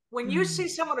warrior. When you see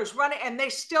someone who's running and they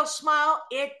still smile,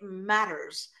 it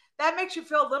matters. That makes you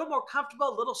feel a little more comfortable,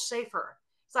 a little safer.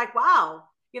 It's like, wow,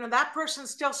 you know, that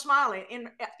person's still smiling, and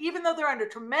even though they're under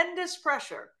tremendous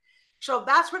pressure. So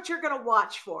that's what you're going to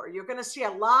watch for. You're going to see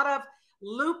a lot of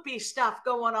loopy stuff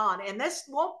going on. And this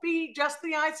won't be just the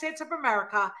United States of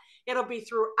America. It'll be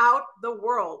throughout the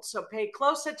world. So pay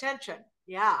close attention.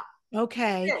 Yeah.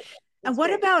 Okay. And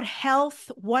what about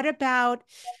health? What about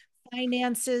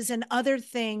finances and other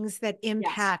things that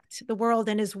impact the world?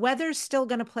 And is weather still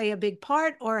going to play a big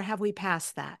part, or have we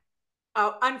passed that?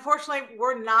 Unfortunately,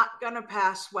 we're not going to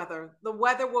pass weather. The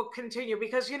weather will continue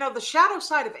because, you know, the shadow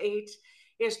side of 8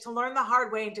 is to learn the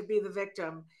hard way and to be the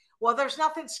victim. Well, there's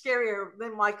nothing scarier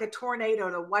than like a tornado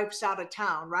that wipes out a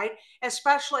town, right?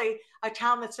 Especially a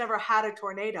town that's never had a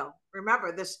tornado.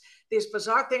 Remember, these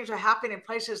bizarre things are happening in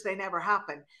places they never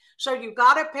happen. So you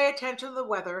got to pay attention to the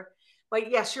weather.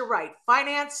 But yes, you're right.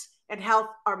 Finance and health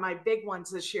are my big ones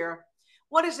this year.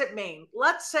 What does it mean?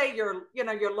 Let's say your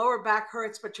lower back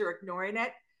hurts, but you're ignoring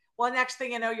it. Well, next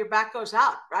thing you know, your back goes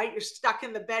out, right? You're stuck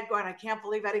in the bed going, I can't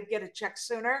believe I didn't get it checked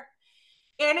sooner.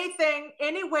 Any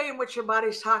way in which your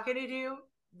body's talking to you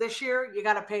this year, you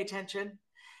got to pay attention.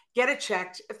 Get it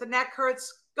checked. If the neck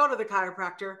hurts, go to the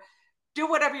chiropractor. Do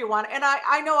whatever you want. And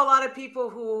I know a lot of people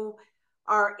who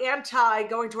are anti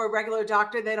going to a regular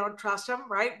doctor. They don't trust them,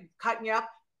 right? Cutting you up.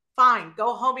 Fine.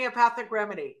 Go homeopathic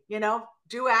remedy,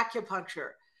 do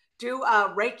acupuncture, do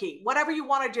Reiki, whatever you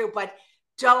want to do, but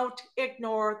don't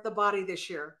ignore the body this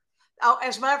year. Oh,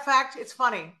 as a matter of fact, it's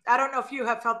funny. I don't know if you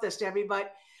have felt this, Debbie,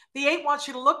 but the 8 wants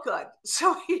you to look good.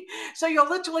 So you'll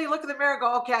literally look in the mirror and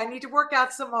go, okay, I need to work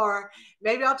out some more.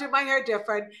 Maybe I'll do my hair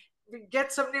different,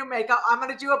 get some new makeup. I'm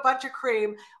going to do a bunch of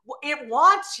cream. It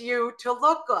wants you to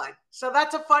look good. So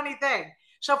that's a funny thing.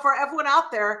 So for everyone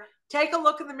out there, take a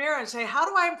look in the mirror and say, how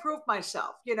do I improve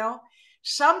myself?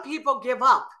 Some people give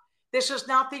up. This is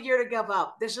not the year to give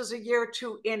up. This is a year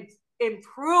to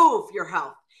improve your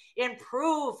health,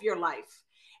 improve your life.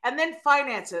 And then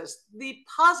finances. The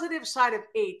positive side of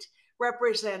 8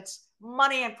 represents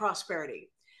money and prosperity.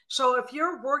 So if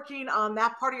you're working on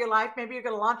that part of your life, maybe you're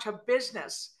going to launch a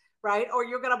business, right? Or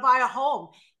you're going to buy a home.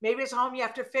 Maybe it's a home you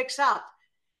have to fix up.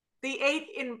 The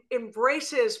 8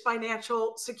 embraces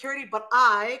financial security, but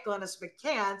I, GLYNIS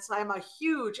McCANTS, I'm a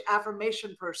huge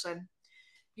affirmation person.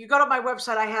 You go to my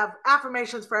website, I have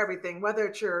affirmations for everything, whether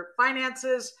it's your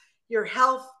finances, your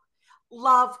health,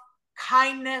 love,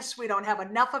 kindness. We don't have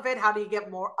enough of it. How do you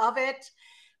get more of it?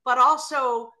 But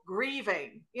also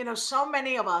grieving. You know, so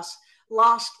many of us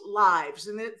lost lives.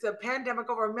 In the pandemic,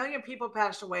 over 1 million people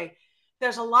passed away.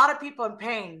 There's a lot of people in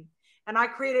pain. And I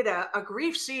created a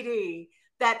grief CD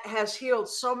that has healed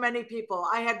so many people.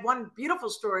 I had one beautiful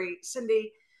story,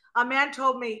 Cindy. A man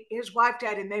told me his wife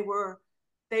died and they were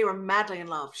madly in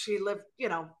love. She lived, you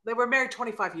know, they were married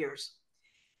 25 years.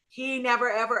 He never,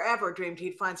 ever, ever dreamed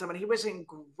he'd find someone. He was in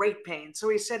great pain. So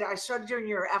he said, I started doing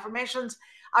your affirmations.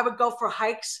 I would go for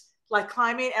hikes, like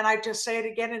climbing, and I'd just say it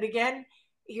again and again.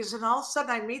 He said, and all of a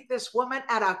sudden I meet this woman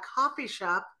at a coffee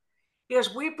shop. He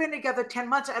goes, we've been together 10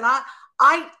 months and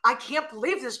I can't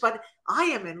believe this, but I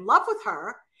am in love with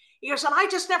her. He goes, and I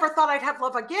just never thought I'd have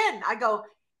love again. I go,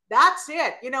 that's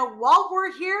it. You know, while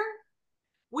we're here,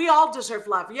 we all deserve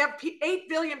love. You have 8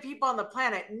 billion people on the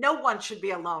planet. No one should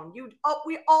be alone.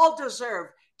 We all deserve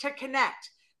to connect,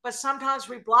 but sometimes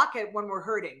we block it when we're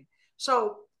hurting.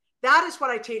 So that is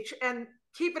what I teach. And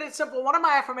keeping it simple, one of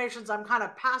my affirmations I'm kind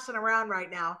of passing around right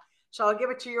now, so I'll give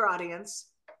it to your audience.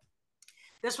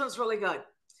 This one's really good.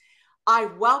 I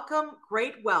welcome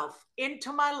great wealth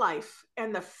into my life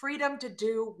and the freedom to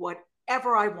do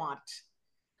whatever I want.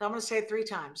 So I'm going to say it 3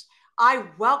 times. I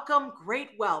welcome great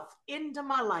wealth into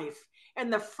my life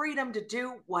and the freedom to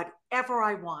do whatever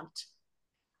I want.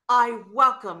 I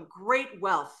welcome great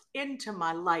wealth into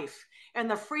my life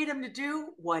and the freedom to do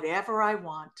whatever I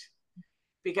want,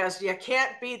 because you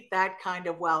can't beat that kind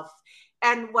of wealth.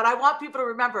 And what I want people to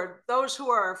remember, those who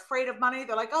are afraid of money,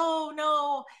 they're like, oh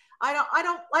no, I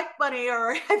don't like money,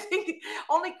 or I think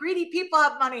only greedy people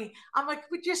have money. I'm like,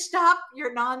 would you stop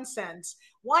your nonsense?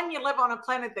 One, you live on a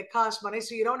planet that costs money,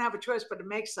 so you don't have a choice but to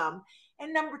make some.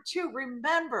 And number 2,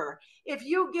 remember, if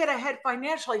you get ahead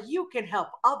financially, you can help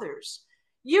others.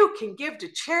 You can give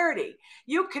to charity.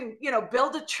 You can,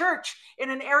 build a church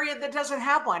in an area that doesn't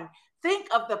have one. Think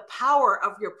of the power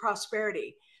of your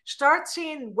prosperity. Start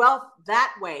seeing wealth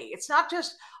that way. It's not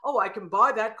just, oh, I can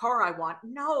buy that car I want.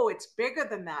 No, it's bigger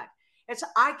than that. It's,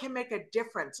 I can make a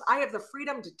difference. I have the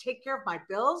freedom to take care of my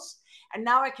bills, and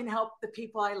now I can help the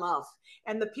people I love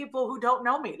and the people who don't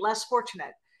know me, less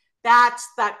fortunate. That's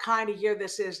that kind of year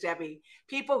this is, Debbie.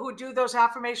 People who do those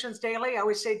affirmations daily, I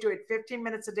always say do it 15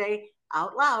 minutes a day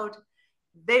out loud.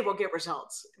 They will get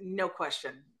results, no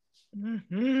question.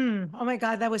 Mm-hmm. Oh my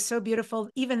God, that was so beautiful.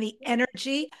 Even the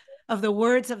energy of the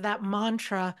words of that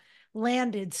mantra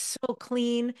landed so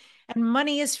clean. And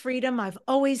money is freedom. I've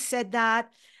always said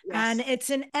that. And Yes. it's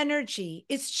an energy.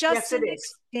 It's Yes, just it an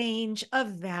is. exchange of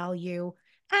value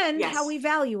and how Yes, we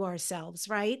value ourselves,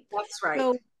 right? that's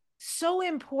right. So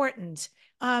important.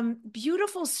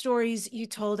 Beautiful stories you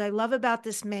told. I love about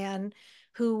this man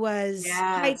who was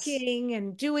Yes. hiking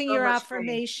and doing So your much freedom.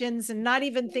 affirmations and not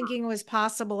even Yeah. thinking it was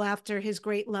possible after his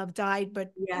great love died,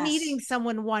 but meeting Yes.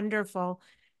 someone wonderful.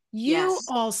 You Yes.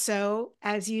 also,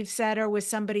 as you've said, are with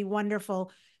somebody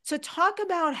wonderful. So talk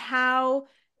about how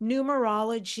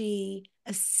numerology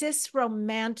assists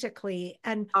romantically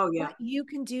and Oh, yeah. what you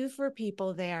can do for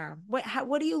people there.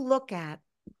 What do you look at?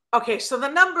 Okay, so the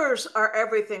numbers are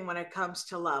everything when it comes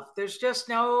to love. There's just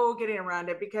no getting around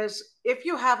it, because if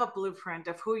you have a blueprint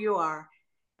of who you are,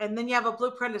 and then you have a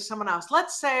blueprint of someone else,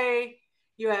 let's say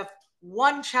you have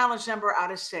one challenge number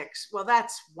out of 6. Well,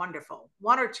 that's wonderful.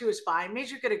 1 or 2 is fine. It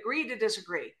means you could agree to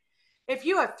disagree. If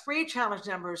you have 3 challenge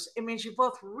numbers, it means you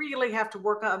both really have to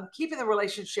work on keeping the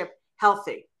relationship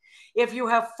healthy. If you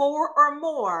have 4 or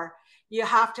more, you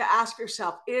have to ask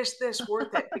yourself, is this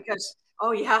worth it? Because,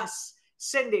 oh, yes,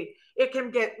 Cindy, it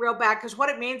can get real bad, because what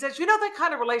it means is, that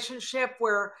kind of relationship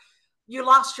where you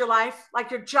lost your life, like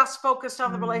you're just focused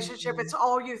on the relationship, Mm, it's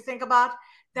all you think about.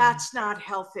 That's not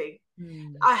healthy.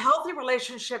 mm. A healthy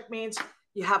relationship means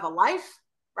you have a life,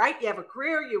 right? You have a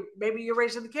career, maybe you're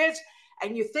raising the kids,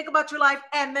 and you think about your life,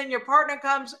 and then your partner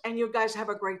comes and you guys have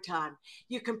a great time.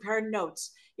 You compare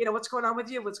notes. What's going on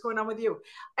with you? What's going on with you?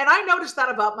 And I noticed that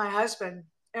about my husband,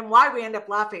 and why we end up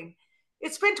laughing.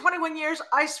 It's been 21 years.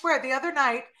 I swear, the other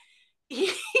night,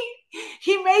 he,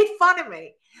 he made fun of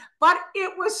me, but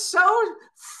it was so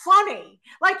funny.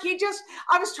 Like,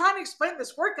 I was trying to explain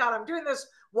this workout. I'm doing this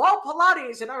wall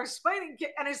Pilates, and I was explaining,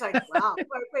 and he's like, wow,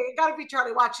 wait, it got to be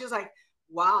Charlie Watts. He's like,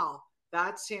 wow,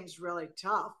 that seems really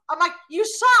tough. I'm like, you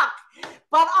suck.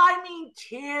 But I mean,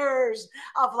 tears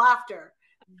of laughter.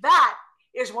 That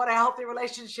is what a healthy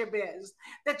relationship is.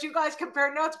 That you guys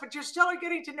compare notes, but you still are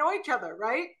getting to know each other,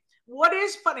 right? What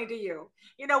is funny to you?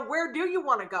 Where do you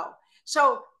want to go?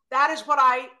 So that is what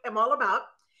I am all about.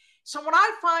 So when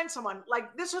I find someone,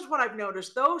 like, this is what I've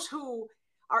noticed, those who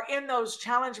are in those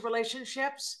challenge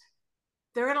relationships,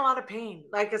 they're in a lot of pain.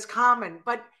 Like, it's common,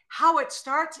 but how it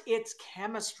starts, it's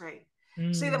chemistry.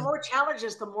 See, the more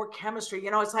challenges, the more chemistry.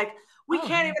 It's like we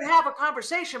can't even have a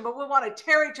conversation, but we want to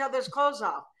tear each other's clothes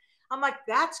off. I'm like,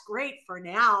 that's great for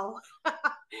now.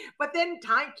 But then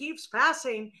time keeps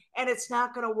passing and it's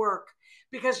not going to work,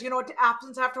 because you know what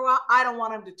happens after a while? I don't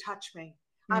want him to touch me.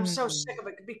 I'm so sick of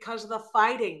it because of the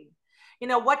fighting.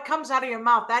 What comes out of your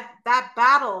mouth, that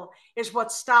battle is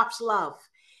what stops love.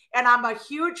 And I'm a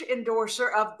huge endorser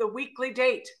of the weekly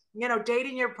date,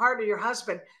 dating your partner, your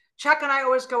husband. Chuck and I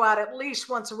always go out at least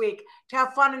once a week to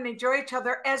have fun and enjoy each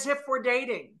other as if we're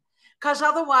dating. Because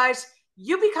otherwise,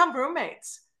 you become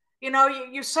roommates.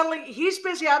 You suddenly, he's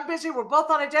busy, I'm busy, we're both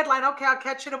on a deadline. Okay, I'll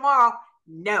catch you tomorrow.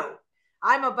 No,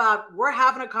 I'm about, we're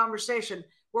having a conversation,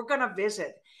 we're going to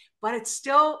visit, but it's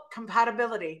still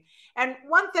compatibility. And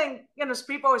one thing,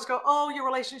 people always go, oh, your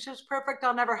relationship's perfect,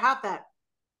 I'll never have that.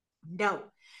 No,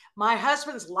 my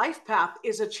husband's life path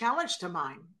is a challenge to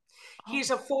mine. He's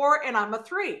a 4 and I'm a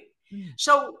 3.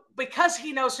 So because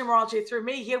he knows numerology through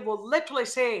me, he will literally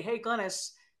say, hey, Glynis,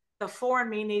 the 4 in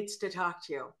me needs to talk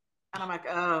to you. And I'm like,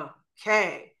 oh,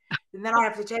 okay. And then I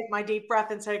have to take my deep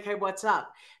breath and say, okay, what's up?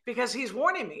 Because he's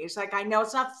warning me. He's like, I know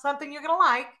it's not something you're going to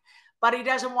like, but he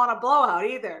doesn't want a blowout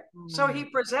either. So he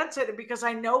presents it. And because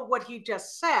I know what he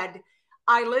just said,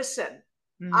 I listen.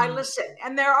 I listen.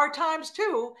 And there are times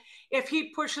too, if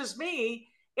he pushes me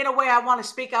in a way I want to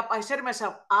speak up, I say to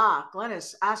myself,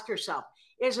 Glynis, ask yourself,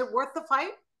 is it worth the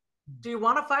fight? Do you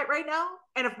want to fight right now?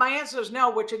 And if my answer is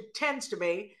no, which it tends to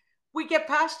be, we get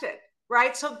past it,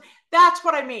 right? So that's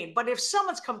what I mean. But if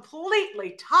someone's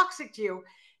completely toxic to you,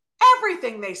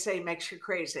 everything they say makes you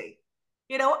crazy.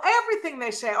 Everything they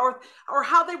say, or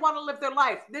how they want to live their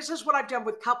life. This is what I've done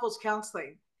with couples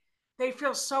counseling. They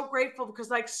feel so grateful because,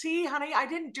 like, see, honey, I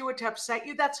didn't do it to upset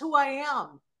you. That's who I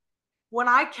am. When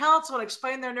I counsel and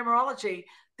explain their numerology,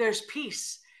 there's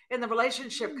peace in the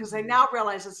relationship because they now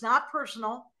realize it's not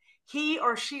personal. He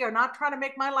or she are not trying to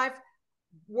make my life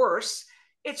worse.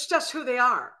 It's just who they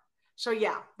are. So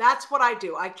yeah, that's what I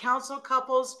do. I counsel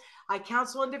couples. I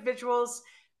counsel individuals.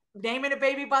 Naming a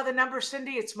baby by the number,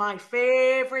 Cindy, it's my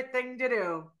favorite thing to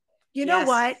do. You know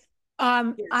what?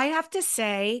 I have to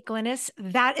say, Glynis,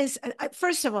 that is,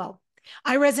 first of all,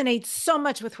 I resonate so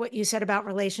much with what you said about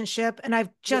relationship, and I've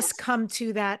just come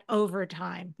to that over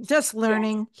time, just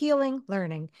learning, healing,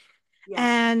 learning.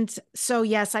 And so,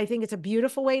 yes, I think it's a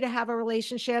beautiful way to have a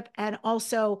relationship. And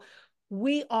also,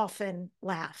 we often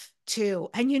laugh too.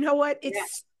 And you know what?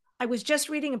 I was just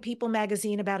reading a People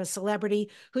magazine about a celebrity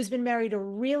who's been married a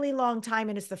really long time.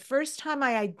 And it's the first time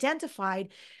I identified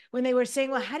when they were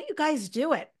saying, well, how do you guys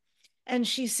do it? And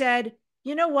she said,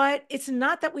 you know what? It's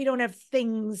not that we don't have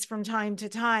things from time to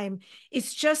time.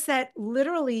 It's just that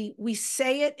literally we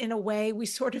say it in a way we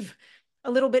sort of a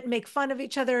little bit make fun of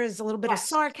each other, as a little bit of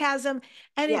sarcasm,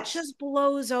 and it just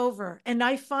blows over. And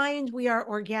I find we are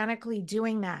organically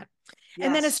doing that.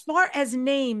 And then as far as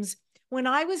names, when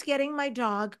I was getting my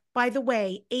dog, by the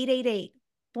way, 888,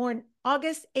 born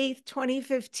August 8th,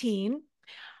 2015.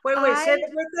 Wait, say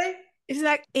the birthday? Isn't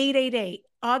that 888?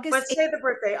 Let's say the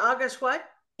birthday. August what?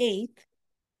 8th,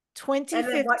 2015.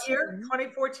 And then what year?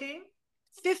 2014?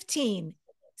 15.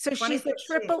 So she's the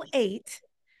 888.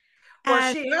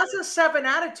 Well, she has a 7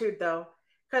 attitude though,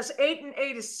 because 8 and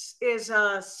 8 is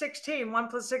 16. 1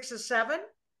 plus 6 is 7.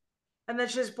 And then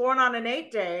she's born on an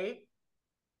 8 day.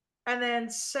 And then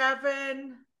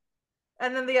 7.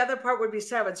 And then the other part would be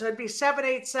 7. So it'd be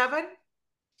 787.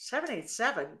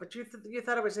 787. But you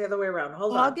thought it was the other way around.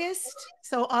 Hold on.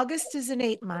 So August is an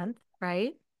 8 month,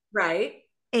 right? Right.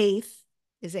 8th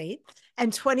is 8.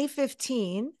 And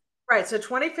 2015. Right. So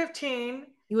 2015.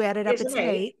 You add it up, it's an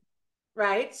 8.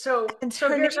 Right. So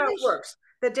here's how it works.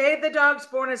 The day the dog's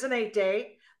born is an 8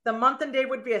 day. The month and day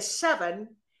would be a 7.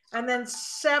 And then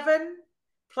 7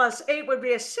 plus 8 would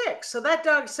be a 6. So that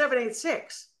dog's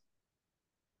 786.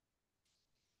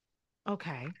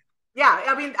 Okay. Yeah.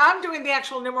 I mean, I'm doing the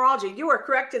actual numerology. You are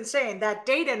correct in saying that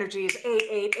date energy is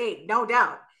 888, no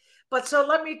doubt. But so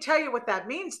let me tell you what that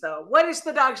means, though. What is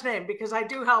the dog's name? Because I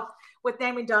do help with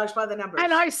naming dogs by the numbers.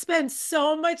 And I spent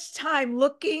so much time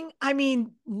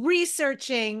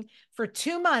researching for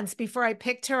 2 months before I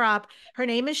picked her up. Her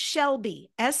name is Shelby,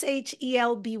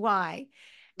 Shelby.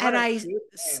 What And a cute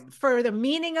name. for the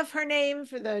meaning of her name,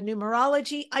 for the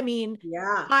numerology, I mean,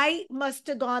 Yeah. I must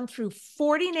have gone through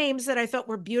 40 names that I thought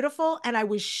were beautiful, and I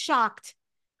was shocked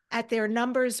at their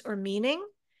numbers or meaning.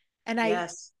 And I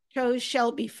Yes. chose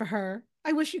Shelby for her.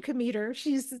 I wish you could meet her.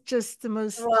 She's just the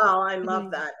most Well, I love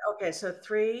amazing. that. Okay, so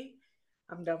three.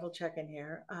 I'm double checking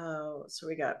here. Oh, so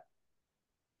we got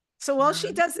So all she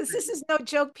nine, does is, this is no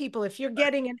joke, people. If you're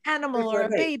getting an three, animal or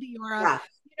four, a eight. baby or Yeah.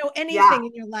 Yeah. anything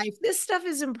in your life, this stuff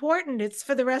is important. It's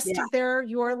for the rest Yeah. of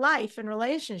your life and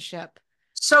relationship.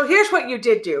 So here's what you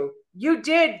did do. You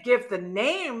did give the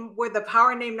name where the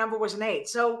power name number was an eight.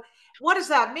 So what does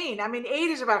that mean? I mean,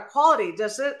 eight is about quality.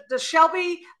 Does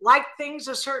Shelby like things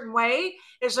a certain way?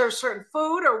 Is there a certain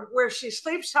food or where she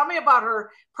sleeps? Tell me about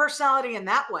her personality in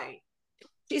that way.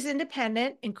 She's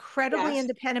independent, incredibly Yes.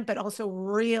 independent, but also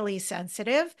really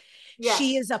sensitive.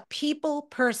 She Yes. is a people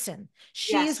person.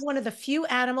 She is Yes. one of the few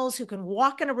animals who can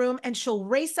walk in a room and she'll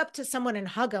race up to someone and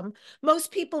hug them.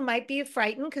 Most people might be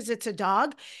frightened because it's a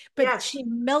dog, but Yes. she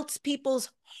melts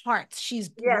people's hearts. She's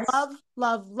Yes. love,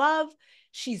 love, love.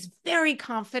 She's very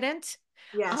confident,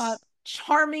 Yes.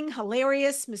 charming,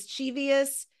 hilarious,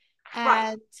 mischievous,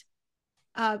 Right.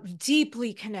 and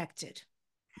deeply connected.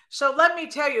 So let me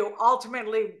tell you,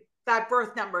 ultimately, that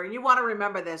birth number, and you want to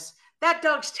remember this, that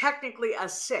dog's technically a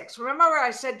six. Remember,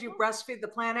 I said you breastfeed the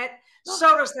planet?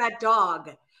 So does that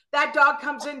dog. That dog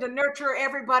comes in to nurture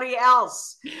everybody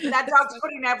else. That dog's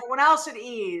putting everyone else at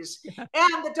ease.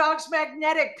 And the dog's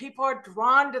magnetic. People are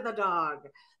drawn to the dog.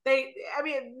 I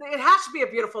mean, it has to be a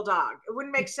beautiful dog. It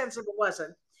wouldn't make sense if it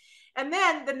wasn't. And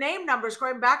then the name numbers,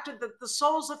 going back to the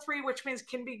soul's a three, which means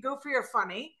can be goofy or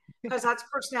funny, because that's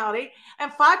personality.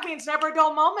 And five means never a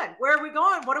dull moment. Where are we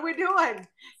going? What are we doing?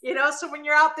 So when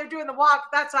you're out there doing the walk,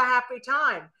 that's a happy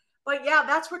time. But yeah,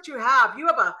 that's what you have. You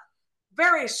have a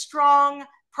very strong,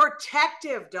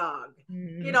 protective dog.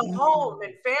 Home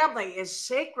and family is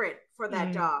sacred for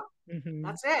that dog. Mm-hmm.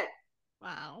 That's it.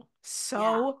 Wow. Yeah.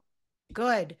 So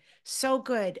good. So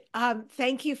good.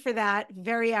 Thank you for that.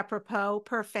 Very apropos.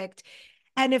 Perfect.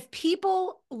 And if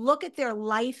people look at their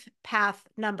life path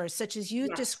numbers, such as you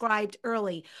Yes. described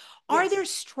early, are there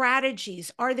Yes.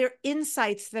 strategies, are there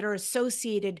insights that are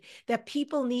associated that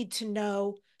people need to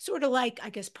know, sort of like, I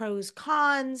guess, pros,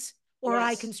 cons, or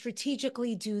I can Yes.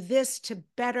 strategically do this to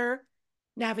better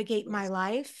navigate my Yes.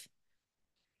 life?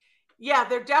 Yeah,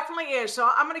 there definitely is. So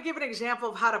I'm going to give an example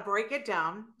of how to break it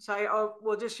down. So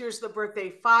we'll just use the birthday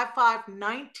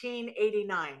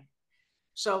 5/5/1989.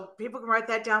 So people can write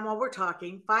that down while we're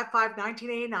talking.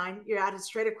 5/5/1989. You add it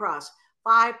straight across.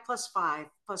 5 + 5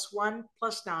 + 1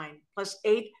 + 9 +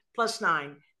 8 +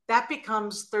 9. That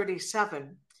becomes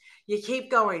 37. You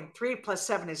keep going. 3 +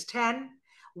 7 is 10.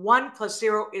 1 +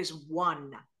 0 is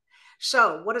 1.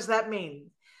 So what does that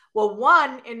mean? Well,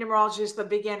 one in numerology is the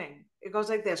beginning. It goes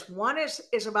like this. One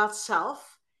is about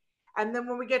self. And then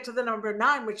when we get to the number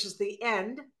nine, which is the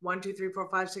end, 1, 2, 3, 4,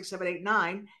 5, 6, 7, 8,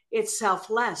 9, it's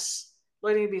selfless,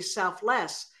 learning to be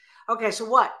selfless. Okay, so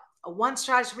what? A one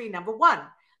strives to be number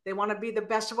one. They want to be the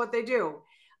best of what they do.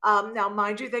 Now,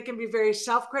 mind you, they can be very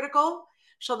self-critical.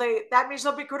 So that means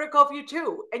they'll be critical of you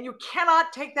too. And you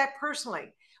cannot take that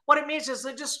personally. What it means is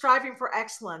they're just striving for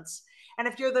excellence. And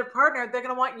if you're their partner, they're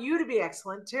going to want you to be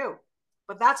excellent too.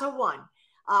 But that's a one.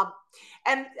 Um,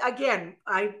 and again,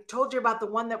 I told you about the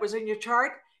one that was in your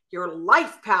chart. Your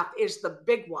life path is the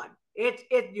big one.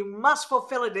 You must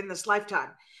fulfill it in this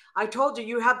lifetime. I told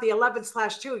you have the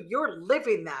 11/2. You're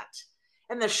living that.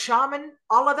 And the shaman,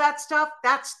 all of that stuff,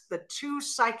 that's the two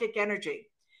psychic energy.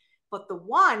 But the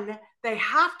one, they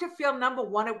have to feel number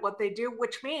one at what they do,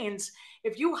 which means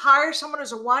if you hire someone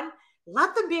as a one,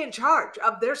 let them be in charge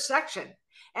of their section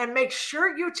and make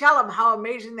sure you tell them how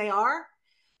amazing they are.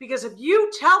 Because if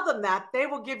you tell them that, they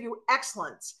will give you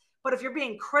excellence. But if you're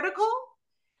being critical,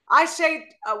 I say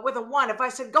with a one, if I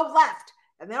said go left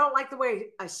and they don't like the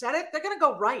way I said it, they're going to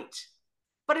go right.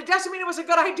 But it doesn't mean it was a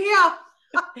good idea.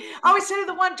 I always say to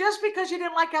the one, just because you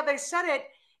didn't like how they said it,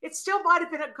 it still might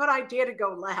have been a good idea to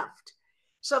go left.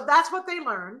 So that's what they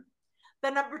learn.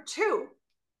 Then number two,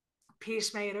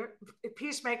 peacemaker,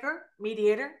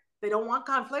 mediator. They don't want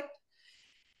conflict.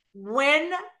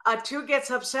 When a two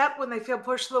gets upset, when they feel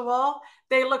pushed to the wall,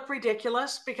 they look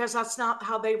ridiculous because that's not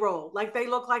how they roll. Like they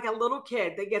look like a little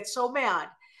kid. They get so mad.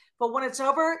 But when it's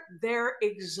over, they're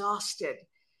exhausted.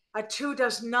 A two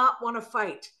does not want to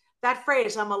fight. That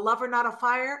phrase, I'm a lover, not a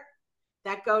fire,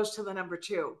 that goes to the number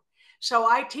two. So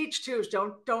I teach twos,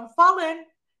 don't fall in.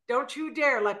 Don't you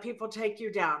dare let people take you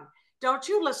down. Don't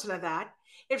you listen to that.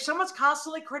 If someone's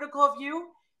constantly critical of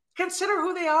you, consider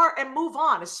who they are and move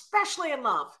on, especially in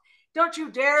love. Don't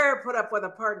you dare put up with a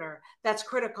partner that's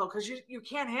critical, because you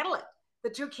can't handle it. The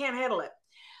two can't handle it.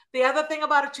 The other thing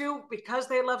about it too, because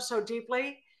they love so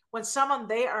deeply, when someone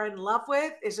they are in love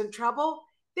with is in trouble,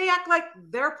 they act like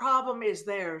their problem is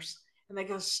theirs. And they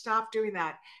go, stop doing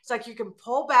that. It's like you can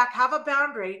pull back, have a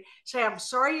boundary, say, I'm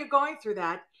sorry you're going through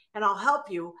that, and I'll help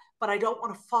you, but I don't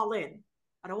want to fall in.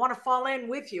 I don't want to fall in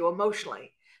with you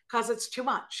emotionally because it's too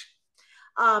much.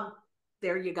 Um,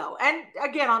 there you go. And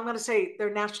again, I'm going to say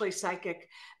they're naturally psychic.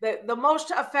 The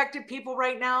most affected people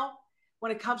right now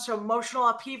when it comes to emotional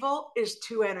upheaval is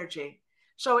two energy.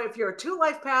 So if you're a two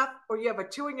life path or you have a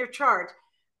two in your chart,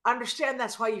 understand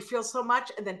that's why you feel so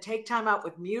much, and then take time out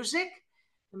with music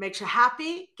that makes you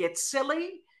happy, get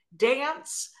silly,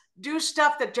 dance, do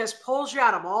stuff that just pulls you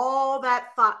out of all that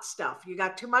thought stuff. You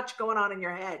got too much going on in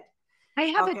your head. I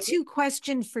have a Okay. two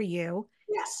question for you.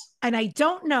 Yes. And I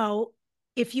don't know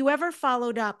if you ever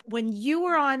followed up when you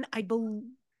were on, I believe,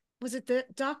 was it the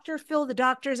Dr. Phil, the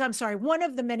doctors? I'm sorry, one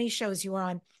of the many shows you were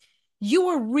on. You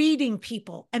were reading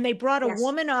people, and they brought a Yes.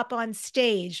 woman up on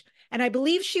stage, and I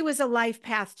believe she was a life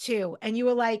path too. And you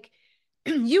were like,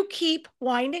 you keep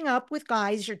winding up with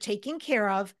guys you're taking care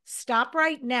of. Stop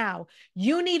right now.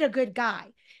 You need a good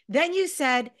guy. Then you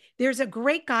said, there's a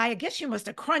great guy. I guess you must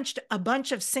have crunched a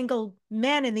bunch of single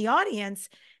men in the audience.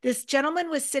 This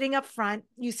gentleman was sitting up front.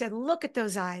 You said, look at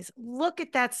those eyes. Look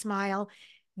at that smile.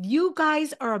 You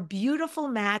guys are a beautiful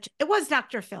match. It was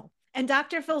Dr. Phil. And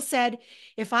Dr. Phil said,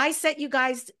 if I set you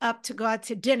guys up to go out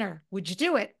to dinner, would you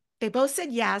do it? They both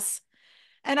said yes.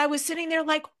 And I was sitting there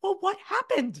like, well, what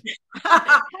happened? How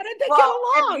did they get Well,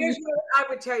 and here's along? what I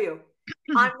would tell you.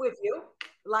 I'm with you,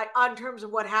 like on terms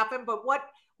of what happened, but what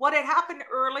had happened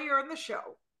earlier in the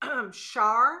show,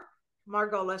 Shar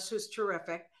Margolis, who's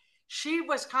terrific, she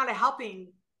was kind of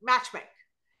helping matchmake.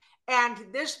 And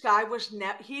this guy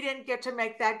he didn't get to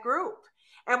make that group.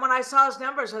 And when I saw his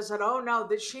numbers, I said, oh no,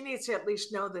 that she needs to at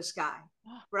least know this guy,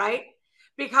 right?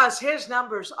 Because his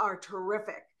numbers are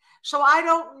terrific. So I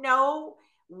don't know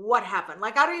what happened.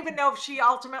 Like, I don't even know if she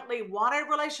ultimately wanted a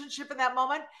relationship in that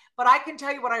moment, but I can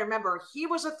tell you what I remember. He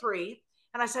was a three.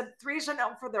 And I said, threes are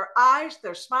known for their eyes,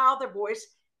 their smile, their voice.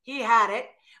 He had it.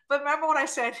 But remember what I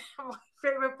said, my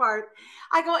favorite part,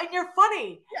 I go, and you're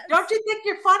funny. Yes. Don't you think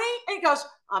you're funny? And he goes,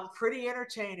 I'm pretty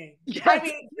entertaining. Yes. I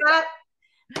mean,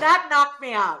 that knocked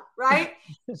me out, right?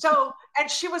 So,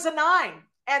 and she was a nine.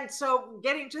 And so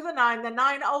getting to the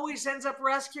nine always ends up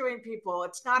rescuing people.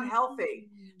 It's not healthy.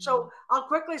 So I'll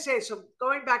quickly say, so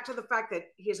going back to the fact that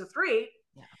he's a three,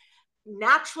 yeah,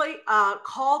 naturally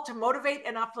called to motivate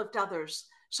and uplift others.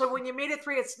 So when you meet a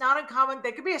three, it's not uncommon.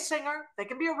 They could be a singer, they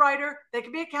can be a writer, they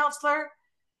can be a counselor.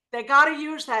 They got to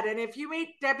use that. And if you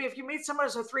meet, Debbie, if you meet someone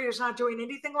who's a three who's not doing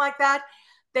anything like that,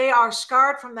 they are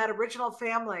scarred from that original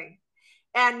family.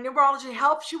 And numerology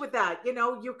helps you with that. You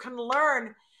know, you can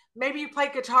learn. Maybe you play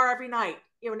guitar every night,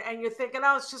 and you're thinking,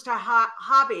 oh, it's just a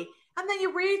hobby. And then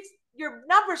you read your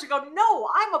numbers and go, no,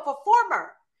 I'm a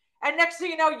performer. And next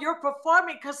thing you know, you're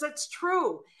performing because it's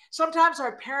true. Sometimes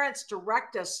our parents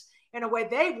direct us in a way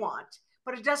they want,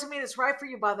 but it doesn't mean it's right for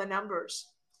you by the numbers.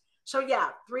 So yeah,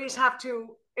 threes have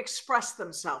to express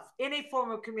themselves, any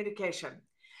form of communication.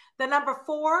 The number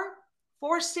four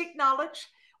seek knowledge.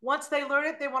 Once they learn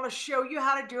it, they want to show you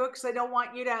how to do it because they don't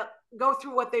want you to go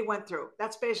through what they went through.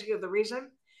 That's basically the reason.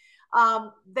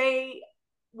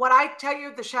 What I tell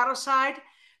you, the shadow side,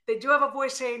 they do have a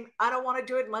voice saying, I don't want to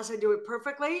do it unless I do it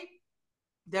perfectly.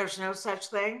 There's no such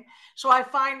thing. So I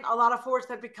find a lot of fours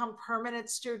that become permanent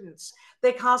students.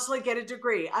 They constantly get a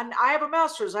degree. And I have a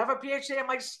master's, I have a PhD. I'm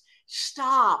like,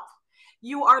 stop.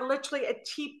 You are literally a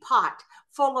teapot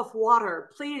full of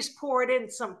water. Please pour it in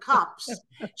some cups.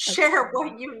 Share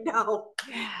what you know.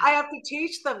 I have to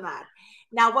teach them that.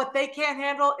 Now, what they can't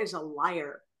handle is a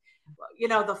liar. You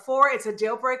know, the four, it's a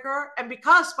deal breaker. And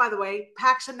because, by the way,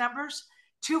 packs and numbers,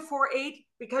 248,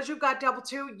 because you've got double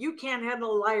two, you can't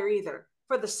handle a liar either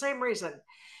for the same reason.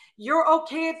 You're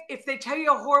okay if they tell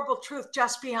you a horrible truth,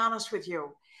 just be honest with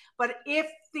you. But if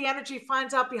the energy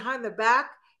finds out behind the back,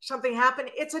 something happened,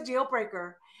 it's a deal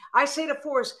breaker. I say to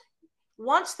fours,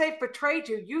 once they've betrayed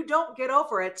you, you don't get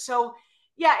over it. So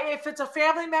yeah, if it's a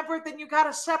family member, then you got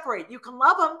to separate. You can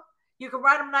love them, you can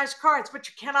write them nice cards, but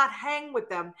you cannot hang with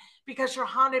them because you're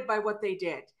haunted by what they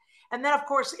did. And then of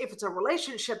course, if it's a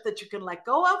relationship that you can let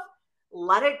go of,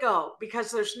 let it go, because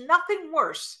there's nothing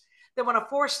worse than when a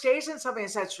four stays in something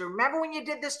and says, remember when you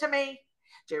did this to me?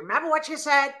 Do you remember what you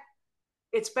said?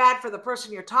 It's bad for the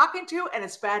person you're talking to, and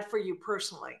it's bad for you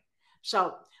personally.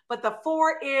 So, but the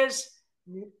four is,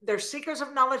 they're seekers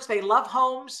of knowledge. They love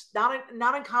homes. Not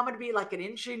uncommon to be like an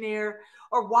engineer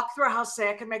or walk through a house, say,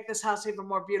 I can make this house even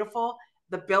more beautiful.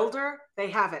 The builder, they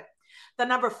have it. The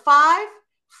number 5,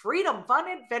 freedom, fun,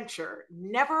 adventure,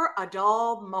 never a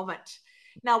dull moment.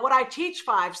 Now, what I teach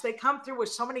 5s, they come through with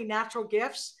so many natural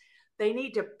gifts. They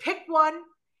need to pick one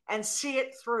and see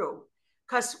it through.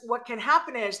 Because what can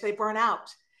happen is they burn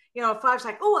out. You know, 5's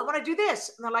like, oh, I want to do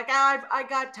this. And they're like, I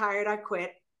got tired, I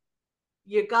quit.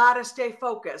 You got to stay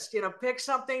focused. You know, pick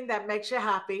something that makes you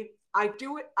happy.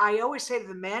 I always say to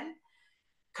the men,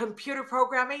 computer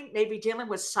programming, maybe dealing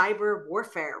with cyber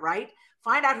warfare, right?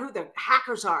 Find out who the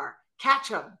hackers are, catch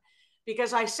them.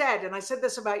 Because I said, and I said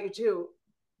this about you too,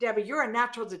 Debbie, you're a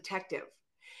natural detective.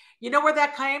 You know where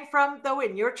that came from, though,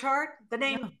 in your chart? The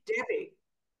name No. Debbie.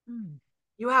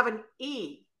 You have an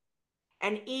E,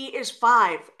 and E is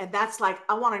 5. And that's like,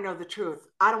 I want to know the truth.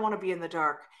 I don't want to be in the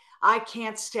dark. I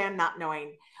can't stand not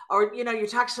knowing. Or, you know, you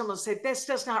talk to someone and say, this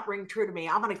does not ring true to me.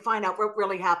 I'm going to find out what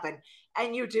really happened.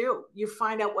 And you do. You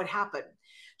find out what happened.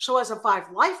 So as a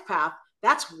 5 life path,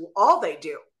 that's all they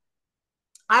do.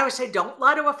 I always say, don't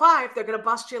lie to a 5. They're going to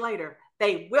bust you later.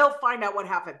 They will find out what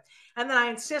happened. And then I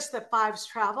insist that 5s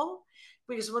travel,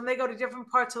 because when they go to different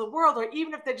parts of the world, or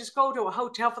even if they just go to a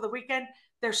hotel for the weekend,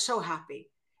 they're so happy.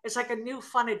 It's like a new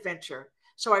fun adventure.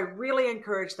 So I really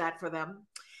encourage that for them.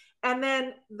 And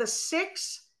then the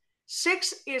 6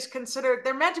 is considered,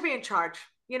 they're meant to be in charge.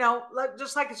 You know,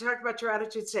 just like you talked about your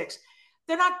attitude 6.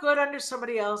 They're not good under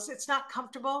somebody else. It's not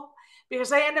comfortable because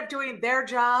they end up doing their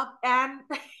job, and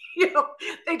you know,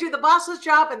 they do the boss's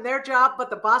job and their job, but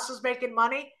the boss is making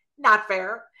money. Not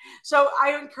fair. So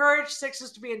I encourage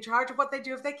 6s to be in charge of what they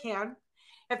do if they can.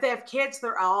 If they have kids,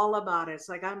 they're all about it. It's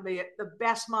like, I'm going to be the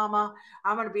best mama.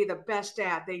 I'm going to be the best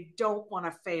dad. They don't want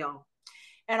to fail.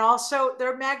 And also,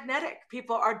 they're magnetic.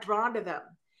 People are drawn to them,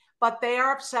 but they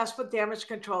are obsessed with damage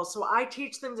control. So I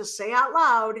teach them to say out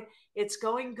loud, it's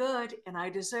going good and I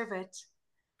deserve it,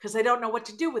 because they don't know what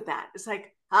to do with that. It's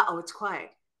like, uh-oh, it's quiet.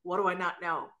 What do I not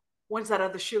know? When's that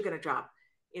other shoe going to drop?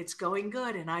 It's going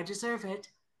good and I deserve it.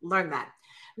 Learn that.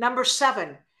 Number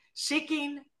 7,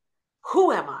 seeking,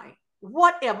 who am I?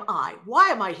 What am I? Why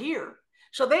am I here?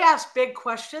 So they ask big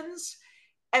questions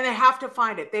and they have to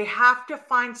find it. They have to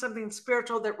find something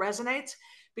spiritual that resonates,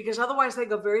 because otherwise they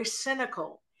go very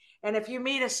cynical. And if you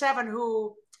meet a 7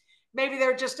 who maybe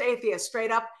they're just atheists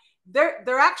straight up,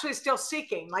 they're actually still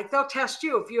seeking. Like, they'll test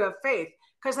you if you have faith,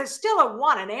 because they still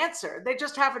want an answer. They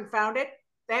just haven't found it.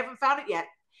 They haven't found it yet.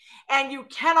 And you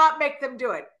cannot make them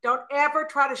do it. Don't ever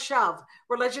try to shove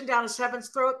religion down a 7's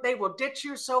throat. They will ditch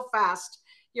you so fast,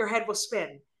 your head will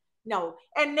spin. No.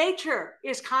 And nature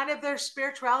is kind of their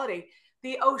spirituality.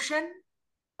 The ocean,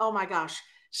 oh my gosh.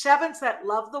 7s that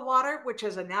love the water, which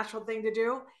is a natural thing to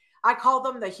do, I call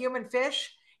them the human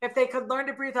fish. If they could learn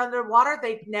to breathe underwater,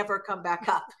 they'd never come back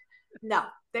up. No,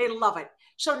 they love it.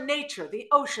 So nature, the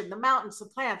ocean, the mountains, the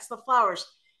plants, the flowers.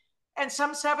 And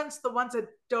some 7s, the ones that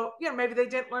don't, you know, maybe they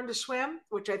didn't learn to swim,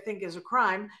 which I think is a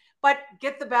crime, but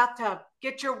get the bathtub,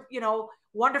 get your, you know,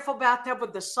 wonderful bathtub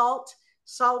with the salt,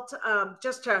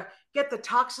 just to get the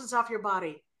toxins off your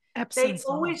body. Epsom They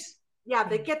salt. always, yeah,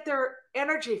 they get their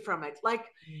energy from it. Like,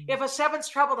 if a 7's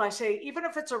troubled, I say, even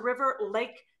if it's a river,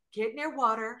 lake, get near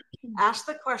water, ask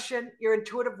the question, your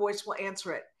intuitive voice will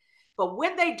answer it. But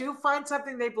when they do find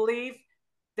something they believe,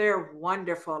 they're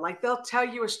wonderful. Like, they'll tell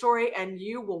you a story and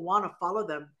you will want to follow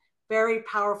them. Very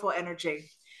powerful energy.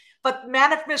 But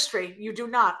man of mystery, you do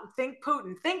not think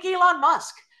Putin, think Elon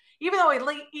Musk. Even though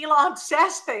Elon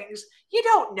says things, you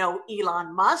don't know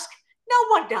Elon Musk.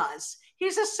 No one does.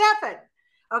 He's a 7.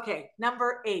 Okay,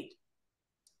 number 8,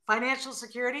 financial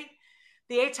security.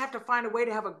 The 8s have to find a way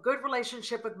to have a good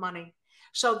relationship with money.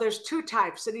 So there's 2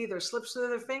 types. It either slips through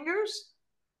their fingers,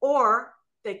 or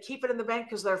they keep it in the bank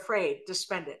because they're afraid to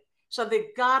spend it. So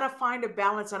they've got to find a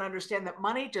balance and understand that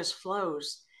money just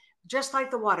flows. Just like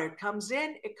the water, it comes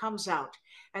in, it comes out.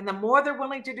 And the more they're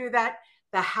willing to do that,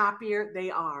 the happier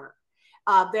they are.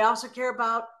 They also care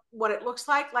about what it looks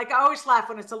like. Like, I always laugh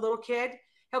when it's a little kid.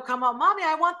 He'll come out, Mommy,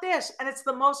 I want this. And it's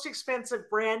the most expensive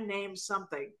brand name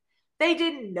something. They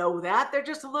didn't know that. They're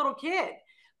just a little kid,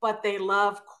 but they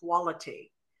love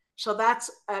quality. So that's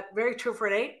very true for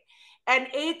an 8. And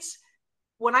 8s,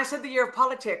 when I said the year of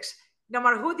politics, no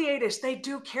matter who the 8 is, they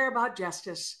do care about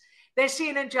justice. They see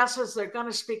an injustice, they're going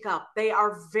to speak up. They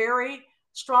are very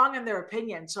strong in their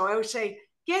opinion. So I always say,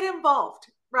 get involved,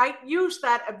 right? Use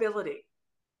that ability.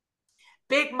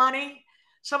 Big money,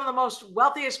 some of the most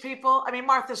wealthiest people. I mean,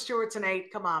 Martha Stewart's an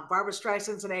 8. Come on. Barbara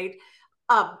Streisand's an 8.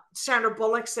 Sandra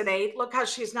Bullock's an 8. Look how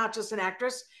she's not just an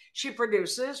actress. She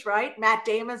produces, right? Matt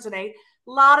Damon's an 8.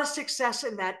 A lot of success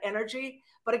in that energy.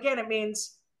 But again, it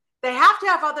means they have to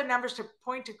have other numbers to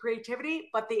point to creativity,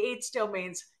 but the 8 still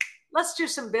means, let's do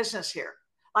some business here.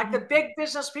 Like the big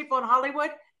business people in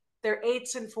Hollywood, they're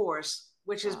 8s and 4s,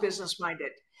 which is Oh. business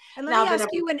minded. And let Now, me the ask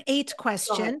number, you an 8 go ahead.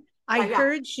 question. I Yeah.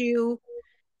 heard you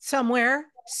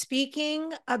somewhere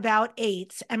speaking about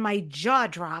 8s and my jaw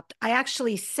dropped. I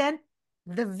actually sent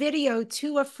the video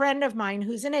to a friend of mine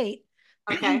who's an 8.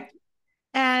 Okay.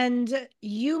 And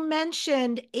you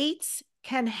mentioned 8s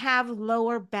can have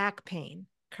lower back pain,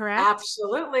 correct?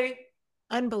 Absolutely.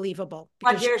 Unbelievable, But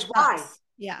because she here's why. does.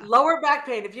 Yeah. Lower back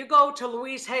pain. If you go to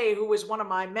Louise Hay, who was one of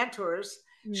my mentors,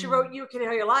 she wrote Mm, You Can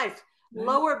Heal Your Life. right.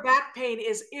 Lower back pain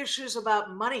is issues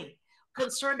about money,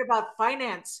 concerned about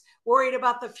finance, worried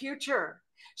about the future.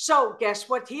 So guess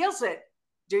what heals it?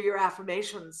 Do your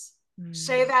affirmations.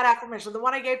 Say Mm, that affirmation. The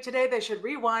one I gave today, they should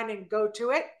rewind and go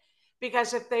to it,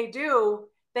 because if they do,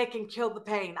 they can kill the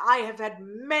pain. I have had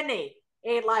many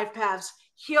 8 life paths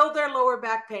heal their lower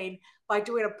back pain by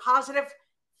doing a positive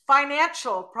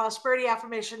financial prosperity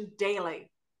affirmation daily,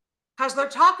 because they're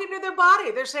talking to their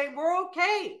body. They're saying, we're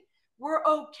okay. We're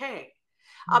okay.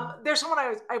 mm, There's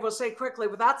someone I will say quickly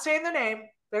without saying their name,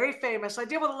 very famous. I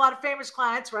deal with a lot of famous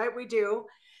clients, right? We do,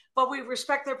 but we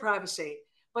respect their privacy.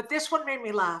 But this one made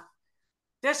me laugh.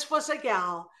 This was a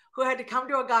gal who had to come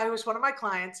to a guy who was one of my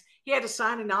clients. He had to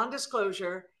sign a non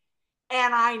disclosure,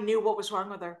 and I knew what was wrong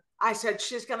with her. I said,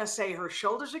 she's going to say her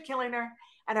shoulders are killing her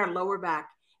and her lower back.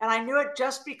 And I knew it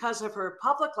just because of her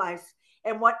public life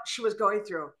and what she was going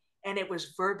through. And it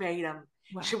was verbatim.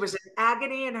 wow. She was in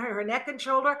agony in her neck and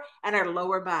shoulder and her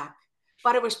lower back.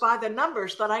 But it was by the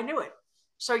numbers that I knew it.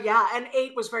 So, yeah, and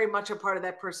 8 was very much a part of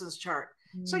that person's chart.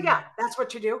 So, Mm, yeah, that's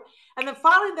what you do. And then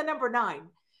finally, the number 9.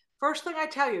 First thing I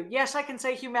tell you, yes, I can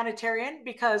say humanitarian,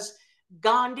 because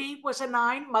Gandhi was a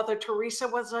 9, Mother Teresa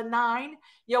was a 9,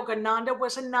 Yogananda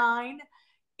was a 9.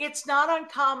 It's not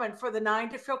uncommon for the 9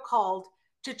 to feel called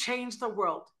to change the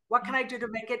world. What can I do to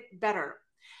make it better?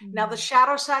 Now, the mm,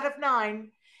 shadow side of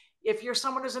 9, if you're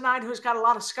someone who's a 9 who's got a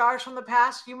lot of scars from the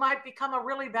past, you might become a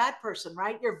really bad person,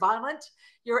 right? You're violent,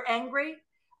 you're angry,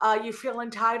 you feel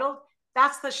entitled.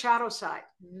 That's the shadow side.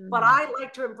 But mm. I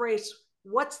like to embrace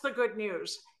what's the good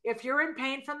news. If you're in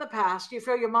pain from the past, you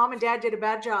feel your mom and dad did a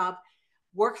bad job,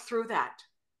 work through that.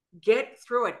 Get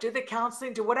through it. Do the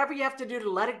counseling, do whatever you have to do to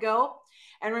let it go.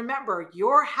 And remember,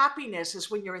 your happiness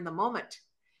is when you're in the moment.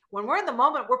 When we're in the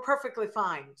moment, we're perfectly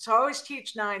fine. So I always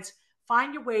teach 9s,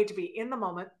 find your way to be in the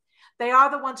moment. They are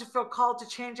the ones who feel called to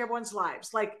change everyone's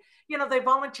lives. Like, they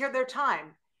volunteer their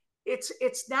time.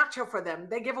 It's natural for them.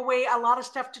 They give away a lot of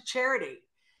stuff to charity.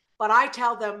 But I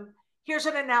tell them, here's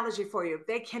an analogy for you.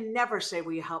 They can never say,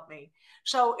 will you help me?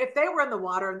 So if they were in the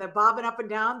water and they're bobbing up and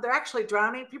down, they're actually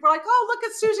drowning. People are like, oh, look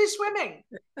at Susie swimming.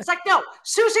 It's like, no,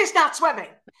 Susie's not swimming.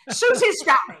 Susie's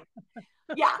drowning.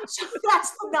 Yeah, so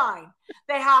that's the 9.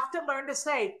 They have to learn to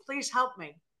say, please help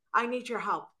me. I need your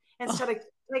help, instead Oh, of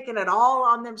taking it all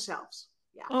on themselves.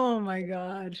 Yeah. oh my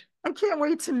God. I can't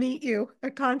wait to meet you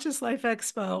at Conscious Life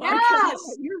Expo. I cannot.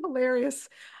 Yes. You're hilarious.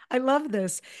 I love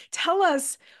this. Tell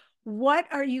us, what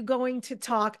are you going to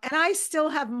talk? And I still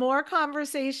have more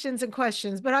conversations and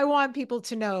questions, but I want people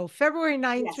to know February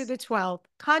 9th through Yes. the 12th,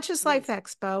 Conscious Life Yes.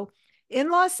 Expo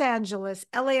in Los Angeles,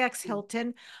 LAX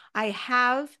Hilton. I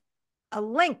have a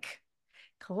link.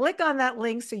 Click on that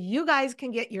link so you guys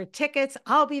can get your tickets.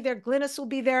 I'll be there. GLYNIS will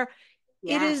be there.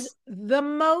 It is Yes. the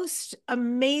most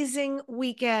amazing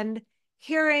weekend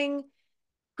hearing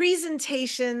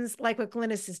presentations like what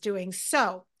GLYNIS is doing.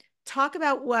 So, talk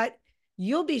about what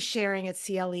you'll be sharing at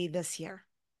CLE this year.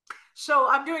 So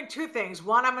I'm doing 2 things.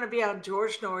 One, I'm going to be on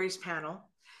George Norrie's panel.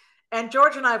 And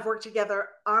George and I have worked together,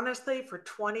 honestly, for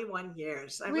 21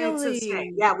 years. I mean, it's insane.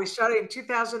 Really? Yeah, we started in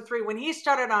 2003 when he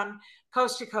started on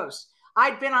Coast to Coast.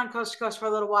 I'd been on Coast to Coast for a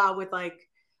little while with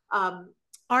um,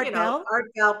 Art Bell? Art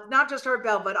Bell, not just Art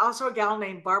Bell, but also a gal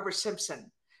named Barbara Simpson,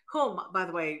 whom, by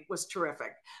the way, was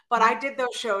terrific. But I did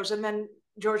those shows, and then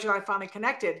George and I finally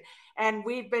connected, and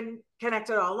we've been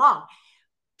connected all along.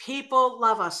 People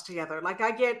love us together. Like,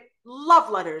 I get love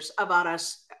letters about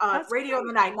us, That's radio in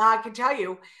the great. night. Now I can tell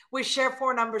you, we share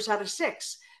 4 numbers out of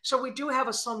 6. So we do have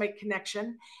a soulmate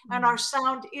connection, and our Mm,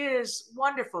 sound is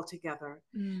wonderful together.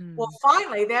 Well, mm.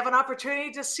 finally, they have an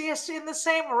opportunity to see us in the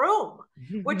same room,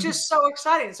 which is so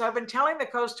exciting. So I've been telling the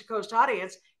Coast to Coast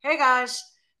audience, hey guys,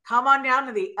 come on down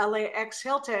to the LAX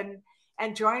Hilton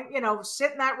and join,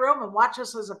 sit in that room and watch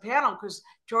us as a panel, because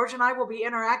George and I will be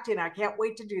interacting. I can't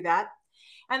wait to do that.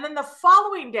 And then the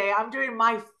following day, I'm doing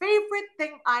my favorite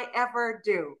thing I ever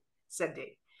do,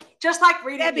 Cindy, just like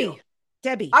reading you. Debbie.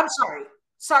 Debbie. I'm sorry.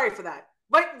 Sorry for that.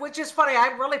 But which is funny.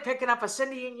 I'm really picking up a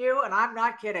Cindy and you, and I'm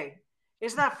not kidding.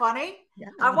 Isn't that funny?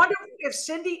 I Yeah. wonder if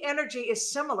Cindy energy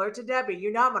is similar to Debbie.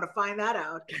 I'm going to find that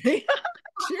out. Cheers.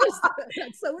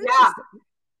 That's so Yeah. interesting.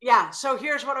 Yeah. So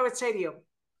here's what I would say to you.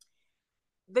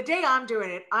 The day I'm doing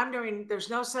it, there's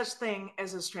no such thing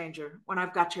as a stranger when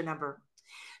I've got your number.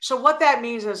 So what that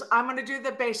means is I'm going to do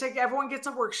the basic. Everyone gets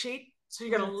a worksheet. So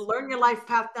you're going to Yes. learn your life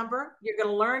path number. You're going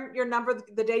to learn your number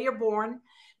the day you're born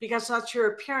because that's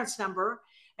your appearance number.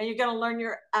 And you're going to learn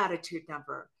your attitude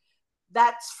number.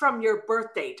 That's from your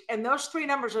birth date. And those three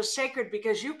numbers are sacred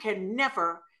because you can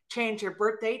never change your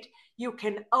birth date. You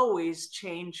can always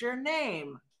change your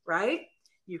name, right?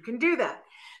 You can do that.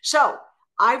 So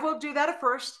I will do that at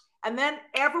first. And then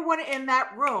everyone in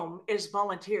that room is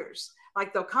volunteers.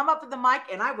 Like they'll come up with the mic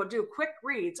and I will do quick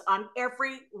reads on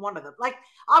every one of them. Like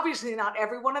obviously not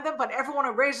every one of them, but everyone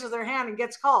who raises their hand and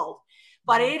gets called.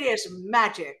 But it is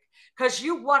magic because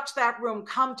you watch that room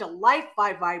come to life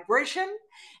by vibration.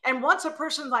 And once a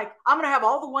person like, I'm going to have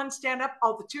all the ones stand up,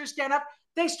 all the twos stand up,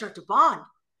 they start to bond.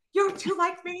 You're two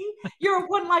like me. You're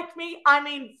one like me. I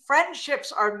mean,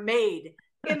 friendships are made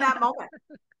in that moment.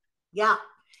 Yeah.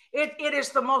 It is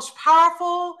the most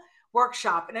powerful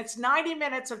workshop, and it's 90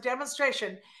 minutes of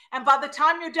demonstration. And by the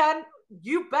time you're done,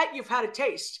 you bet you've had a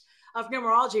taste of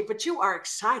numerology, but you are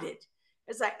excited.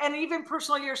 It's like, and even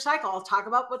personal year cycle, I'll talk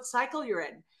about what cycle you're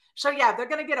in. So yeah, they're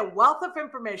going to get a wealth of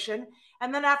information.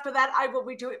 And then after that, I will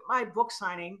be doing my book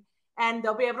signing, and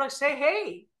they'll be able to say,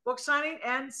 hey, book signing,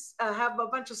 and have a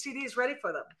bunch of CDs ready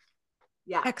for them.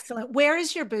 Yeah. Excellent. Where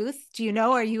is your booth? Do you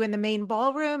know? Are you in the main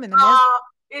ballroom, in the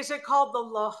Is it called the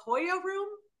La Jolla Room?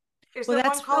 Is Well, there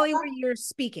that's one called probably that? where you're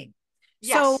speaking.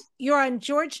 So Yes. you're on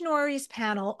George Norrie's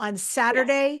panel on Yes.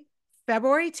 Saturday,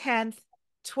 February 10th,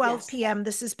 12 Yes. p.m.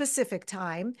 This is Pacific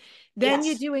time. Then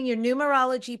you're Yes. doing your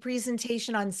numerology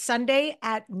presentation on Sunday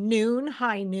at noon,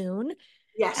 high noon.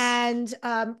 Yes. And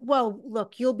well,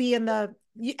 look, you'll be in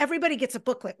everybody gets a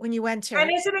booklet when you And enter.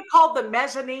 isn't it called the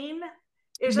mezzanine?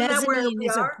 Isn't that where Mezzanine we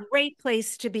is a are? great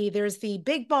place to be. There's the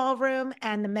big ballroom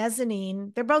and the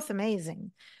mezzanine. They're both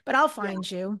amazing, but I'll Yeah. find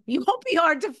you. You won't be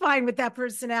hard to find with that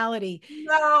personality.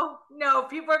 No, no,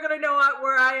 people are going to know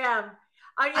where I am.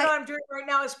 You know I what I'm doing right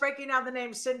now is breaking down the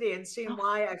name Cindy and seeing oh,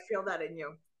 why I feel that in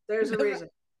you. There's a reason.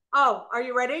 Oh, are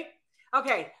you ready?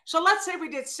 Okay, so let's say we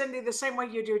did Cindy the same way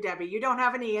you do, Debbie. You don't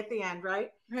have an E at the end,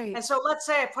 right? right. And so let's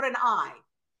say I put an I.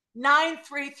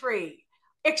 933.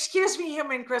 Excuse me,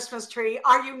 human Christmas tree.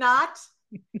 Are you not?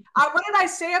 What did I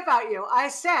say about you? I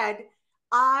said,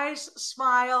 eyes,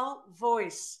 smile,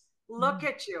 voice. Look Mm,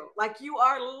 at you like you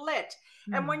are lit.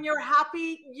 And mm. when you're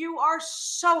happy, you are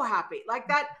so happy, like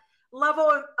that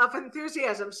level of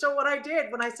enthusiasm. So, what I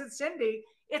did when I said Cindy,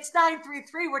 it's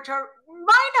 933, which are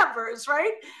my numbers,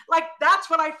 right? Like that's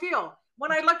what I feel.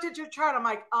 When I looked at your chart, I'm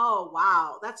like, oh,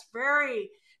 wow, that's very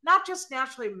not just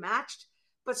naturally matched,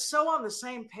 but so on the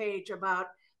same page about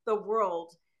the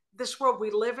world, this world we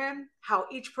live in, how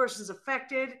each person's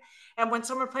affected. And when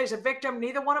someone plays a victim,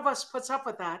 neither one of us puts up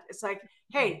with that. It's like,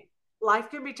 hey, life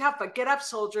can be tough, but get up,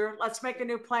 soldier. Let's make a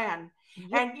new plan.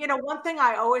 Yep. And, you know, one thing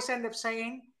I always end up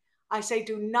saying, I say,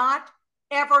 do not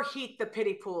ever heat the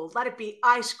pity pool. Let it be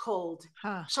ice cold.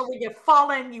 Huh. So when you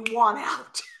fall in, you want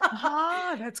out.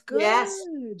 That's Yes.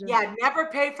 good. Yeah. Never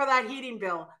pay for that heating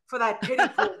bill for that pity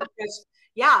pool because,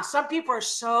 yeah, some people are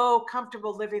so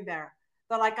comfortable living there.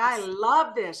 They're like, I Yes.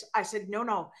 love this. I said, no,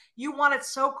 no. You want it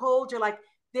so cold. You're like,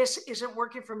 this isn't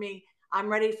working for me. I'm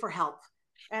ready for help.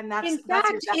 And In that's fact,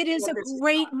 it exactly is what a this is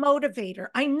great motivator.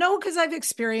 I know because I've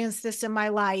experienced this in my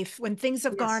life when things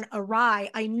have about. Yes. gone awry.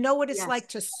 I know what it's like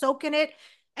Yes. to soak in it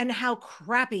and how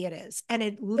crappy it is. And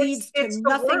it It's leads to it's the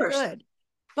nothing worst. good.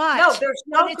 No, But there's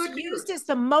when no it's good used news. as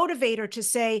the motivator to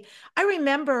say, I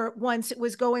remember once it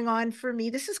was going on for me,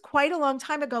 this is quite a long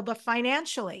time ago, but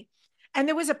financially. And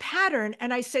there was a pattern.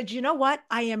 And I said, you know what?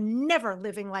 I am never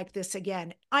living like this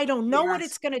again. I don't know what Yes.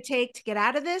 it's going to take to get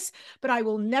out of this, but I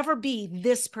will never be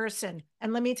this person.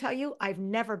 And let me tell you, I've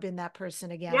never been that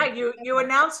person Yeah, again. you Ever.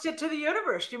 announced it to the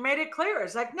universe. You made it clear.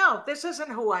 It's like, no, this isn't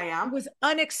who I It am. was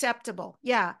unacceptable.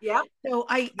 Yeah. Yeah. So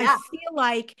I Yeah. feel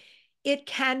like it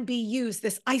can be used,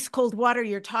 this ice cold water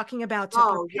you're talking about, to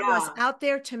Oh, propel us yeah. out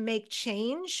there to make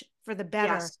change for the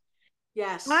better. Yes.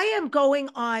 I Yes. am going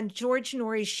on George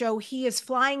Norrie's show. He is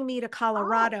flying me to Oh,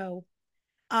 Colorado.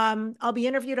 I'll be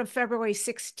interviewed on February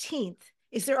 16th.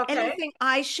 Is there okay. anything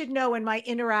I should know in my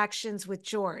interactions with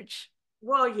George?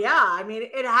 Well, yeah. I mean,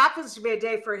 it happens to be a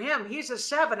day for him. He's a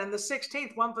seven, and the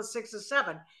 16th, 1 plus 6 is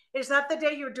seven. Is that the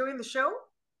day you're doing the show?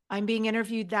 I'm being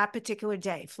interviewed that particular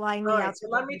day, flying All me right. out So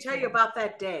to let me visit tell you George. about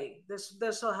that day. This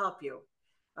will help you.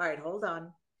 All right, hold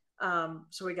on.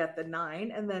 So we got the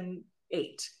 9 and then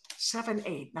 8. 7,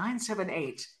 8, 9, 7,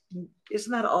 8.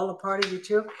 Isn't that all a part of you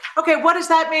too? Okay, what does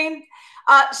that mean?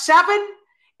 7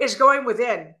 is going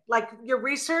within, like your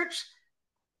research.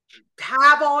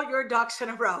 have all your ducks in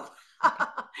a row.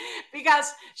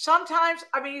 Because sometimes,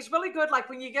 I mean, he's really good. Like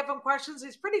when you give him questions,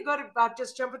 he's pretty good about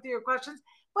just jumping through your questions.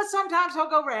 But sometimes he'll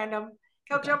go random,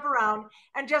 he'll Okay. jump around,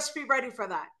 and just be ready for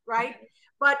that, right? Okay.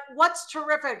 But what's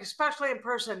terrific, especially in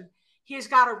person, he's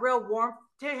got a real warmth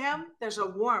to him. There's a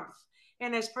warmth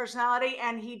in his personality,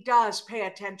 and he does pay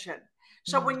attention.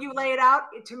 So Mm. when you lay it out,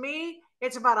 to me,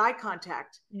 it's about eye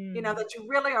contact. You know, Mm. that you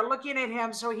really are looking at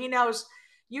him so he knows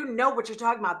you know what you're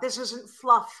talking about. This isn't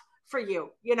fluff for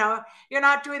you. You know, you're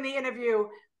not doing the interview.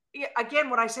 Again,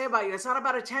 what I say about you, it's not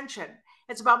about attention.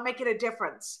 It's about making a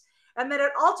difference. And then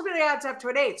it ultimately adds up to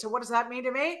an 8. So what does that mean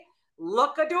to me?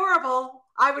 Look adorable.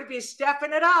 I would be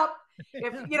stepping it up.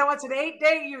 If, you know, it's an 8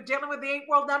 day, you're dealing with the 8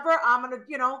 world number, I'm going to,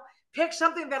 you know, pick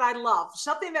something that I love,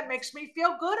 something that makes me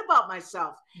feel good about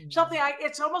myself. Mm. Something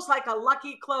it's almost like a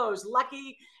lucky clothes,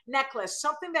 lucky necklace,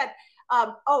 something that,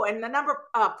 oh, and the number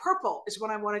purple is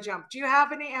when I want to jump. Do you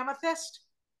have any amethyst?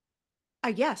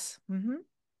 Yes. Mm-hmm.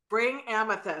 Bring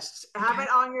amethyst. Have Okay. it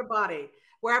on your body,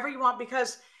 wherever you want,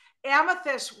 because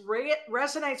amethyst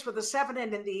resonates with the 7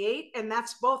 and the 8, and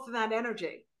that's both in that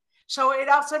energy. So it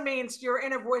also means your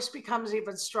inner voice becomes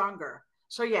even stronger.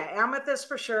 So yeah, amethyst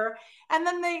for sure. And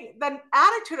then the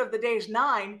attitude of the day is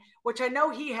 9, which I know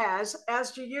he has,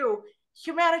 as do you,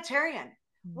 humanitarian.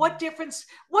 Mm. What difference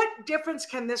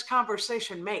can this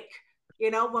conversation make?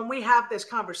 You know, when we have this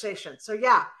conversation. So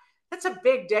yeah, that's a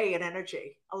big day in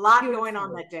energy. A lot going on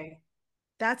Beautiful. that day.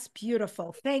 That's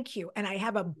beautiful. Thank you. And I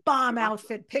have a bomb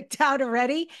outfit picked out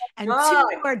already and two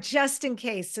Good. more just in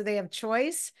case. So they have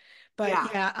choice. But Yeah.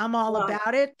 yeah, I'm all Good.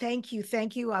 about it. Thank you.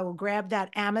 Thank you. I will grab that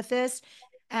amethyst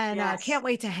and Yes. can't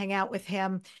wait to hang out with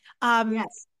him.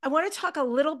 Yes. I want to talk a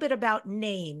little bit about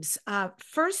names.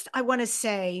 First, I want to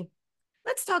say,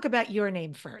 let's talk about your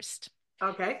name first.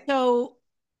 Okay. So,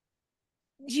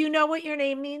 do you know what your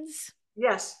name means?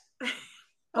 Yes. Okay,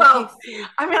 Well, so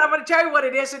I mean, I'm going to tell you what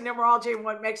it is in numerology and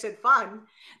what makes it fun.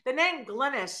 The name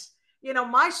GLYNIS, you know,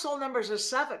 my soul number is a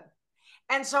 7.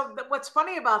 And so what's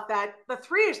funny about that, the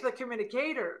 3 is the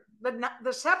communicator.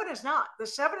 The 7 is not. The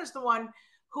 7 is the one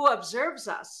who observes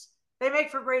us. They make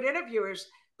for great interviewers,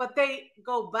 but they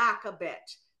go back a bit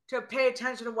to pay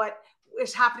attention to what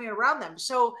is happening around them.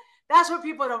 So that's what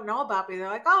people don't know about me. They're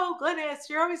like, oh, Glynis,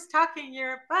 you're always talking.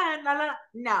 You're fun. La, la, la.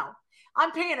 No,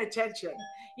 I'm paying attention.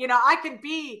 You know, I can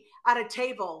be at a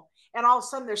table and all of a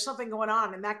sudden there's something going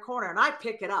on in that corner and I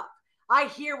pick it up. I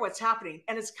hear what's happening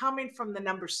and it's coming from the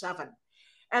number 7.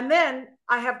 And then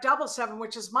I have double 7,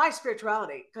 which is my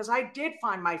spirituality, because I did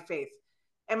find my faith.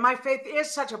 And my faith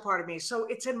is such a part of me. So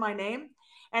it's in my name.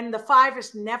 And the 5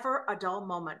 is never a dull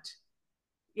moment.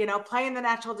 You know, playing the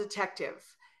natural detective.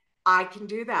 I can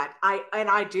do that.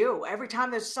 I do. Every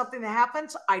time there's something that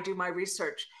happens, I do my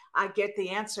research. I get the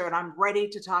answer and I'm ready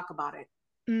to talk about it.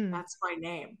 mm. That's my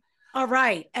name. All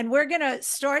right. And we're going to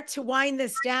start to wind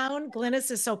this down. Glynis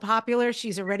is so popular.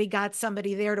 She's already got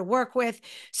somebody there to work with.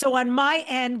 So on my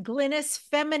end, Glynis,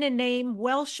 feminine name,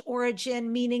 Welsh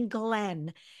origin, meaning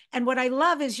Glen. And what I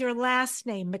love is your last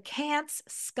name, McCants,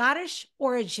 Scottish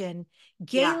origin,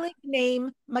 Yeah. Gaelic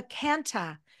name,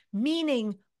 McCanta,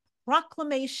 meaning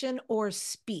proclamation or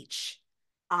speech.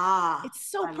 Ah, It's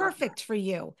so I love that. perfect for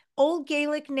you. Old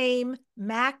Gaelic name,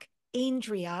 Mac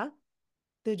Andrea,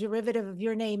 the derivative of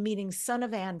your name, meaning son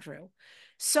of Andrew.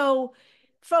 So,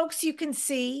 folks, you can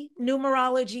see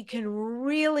numerology can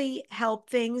really help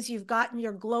things. You've gotten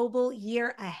your global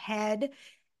year ahead,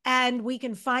 and we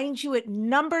can find you at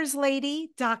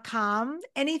numberslady.com.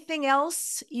 Anything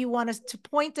else you want us to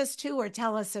point us to or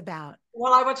tell us about?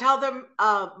 Well, I would tell them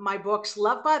my books,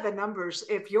 Love by the Numbers.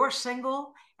 If you're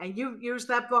single and you use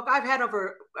that book, I've had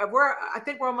I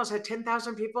think we're almost at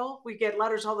 10,000 people. We get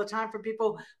letters all the time from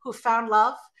people who found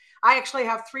love. I actually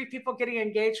have 3 people getting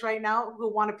engaged right now who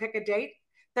want to pick a date.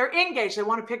 They're engaged. They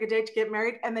want to pick a date to get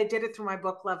married, and they did it through my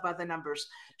book, Love by the Numbers.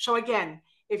 So again,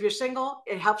 if you're single,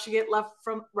 it helps you get love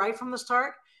from right from the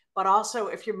start. But also,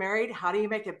 if you're married, how do you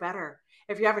make it better?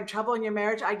 If you're having trouble in your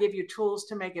marriage, I give you tools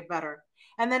to make it better.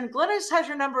 And then Glynis Has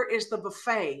Your Number is the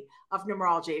buffet of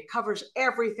numerology. It covers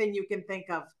everything you can think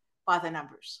of by the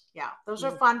numbers. Yeah, those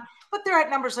are fun. But they're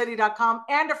at numberslady.com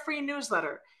and a free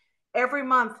newsletter. Every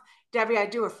month, Debbie, I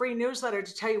do a free newsletter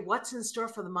to tell you what's in store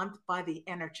for the month by the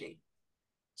energy.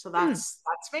 So Hmm.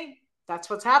 that's me. That's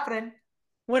what's happening.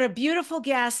 What a beautiful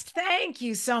guest. Thank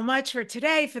you so much for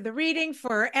today, for the reading,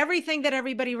 for everything that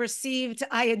everybody received.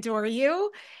 I adore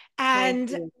you. Thank And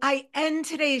you. I end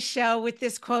today's show with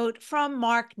this quote from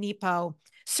Mark Nepo.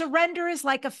 Surrender is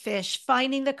like a fish,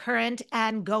 finding the current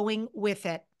and going with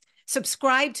it.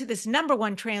 Subscribe to this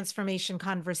 #1 transformation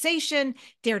conversation,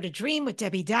 Dare to Dream with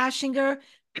Debbie Dashinger.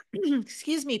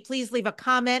 excuse me, please leave a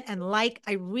comment and like.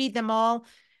 I read them all,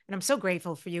 and I'm so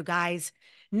grateful for you guys.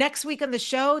 Next week on the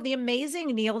show, the amazing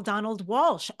Neil Donald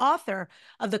Walsh, author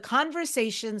of the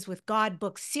Conversations with God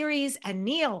book series. And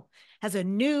Neil has a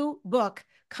new book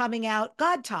coming out,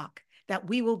 God Talk, that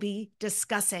we will be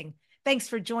discussing. Thanks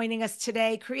for joining us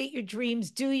today. Create your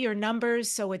dreams, do your numbers,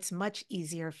 so it's much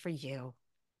easier for you.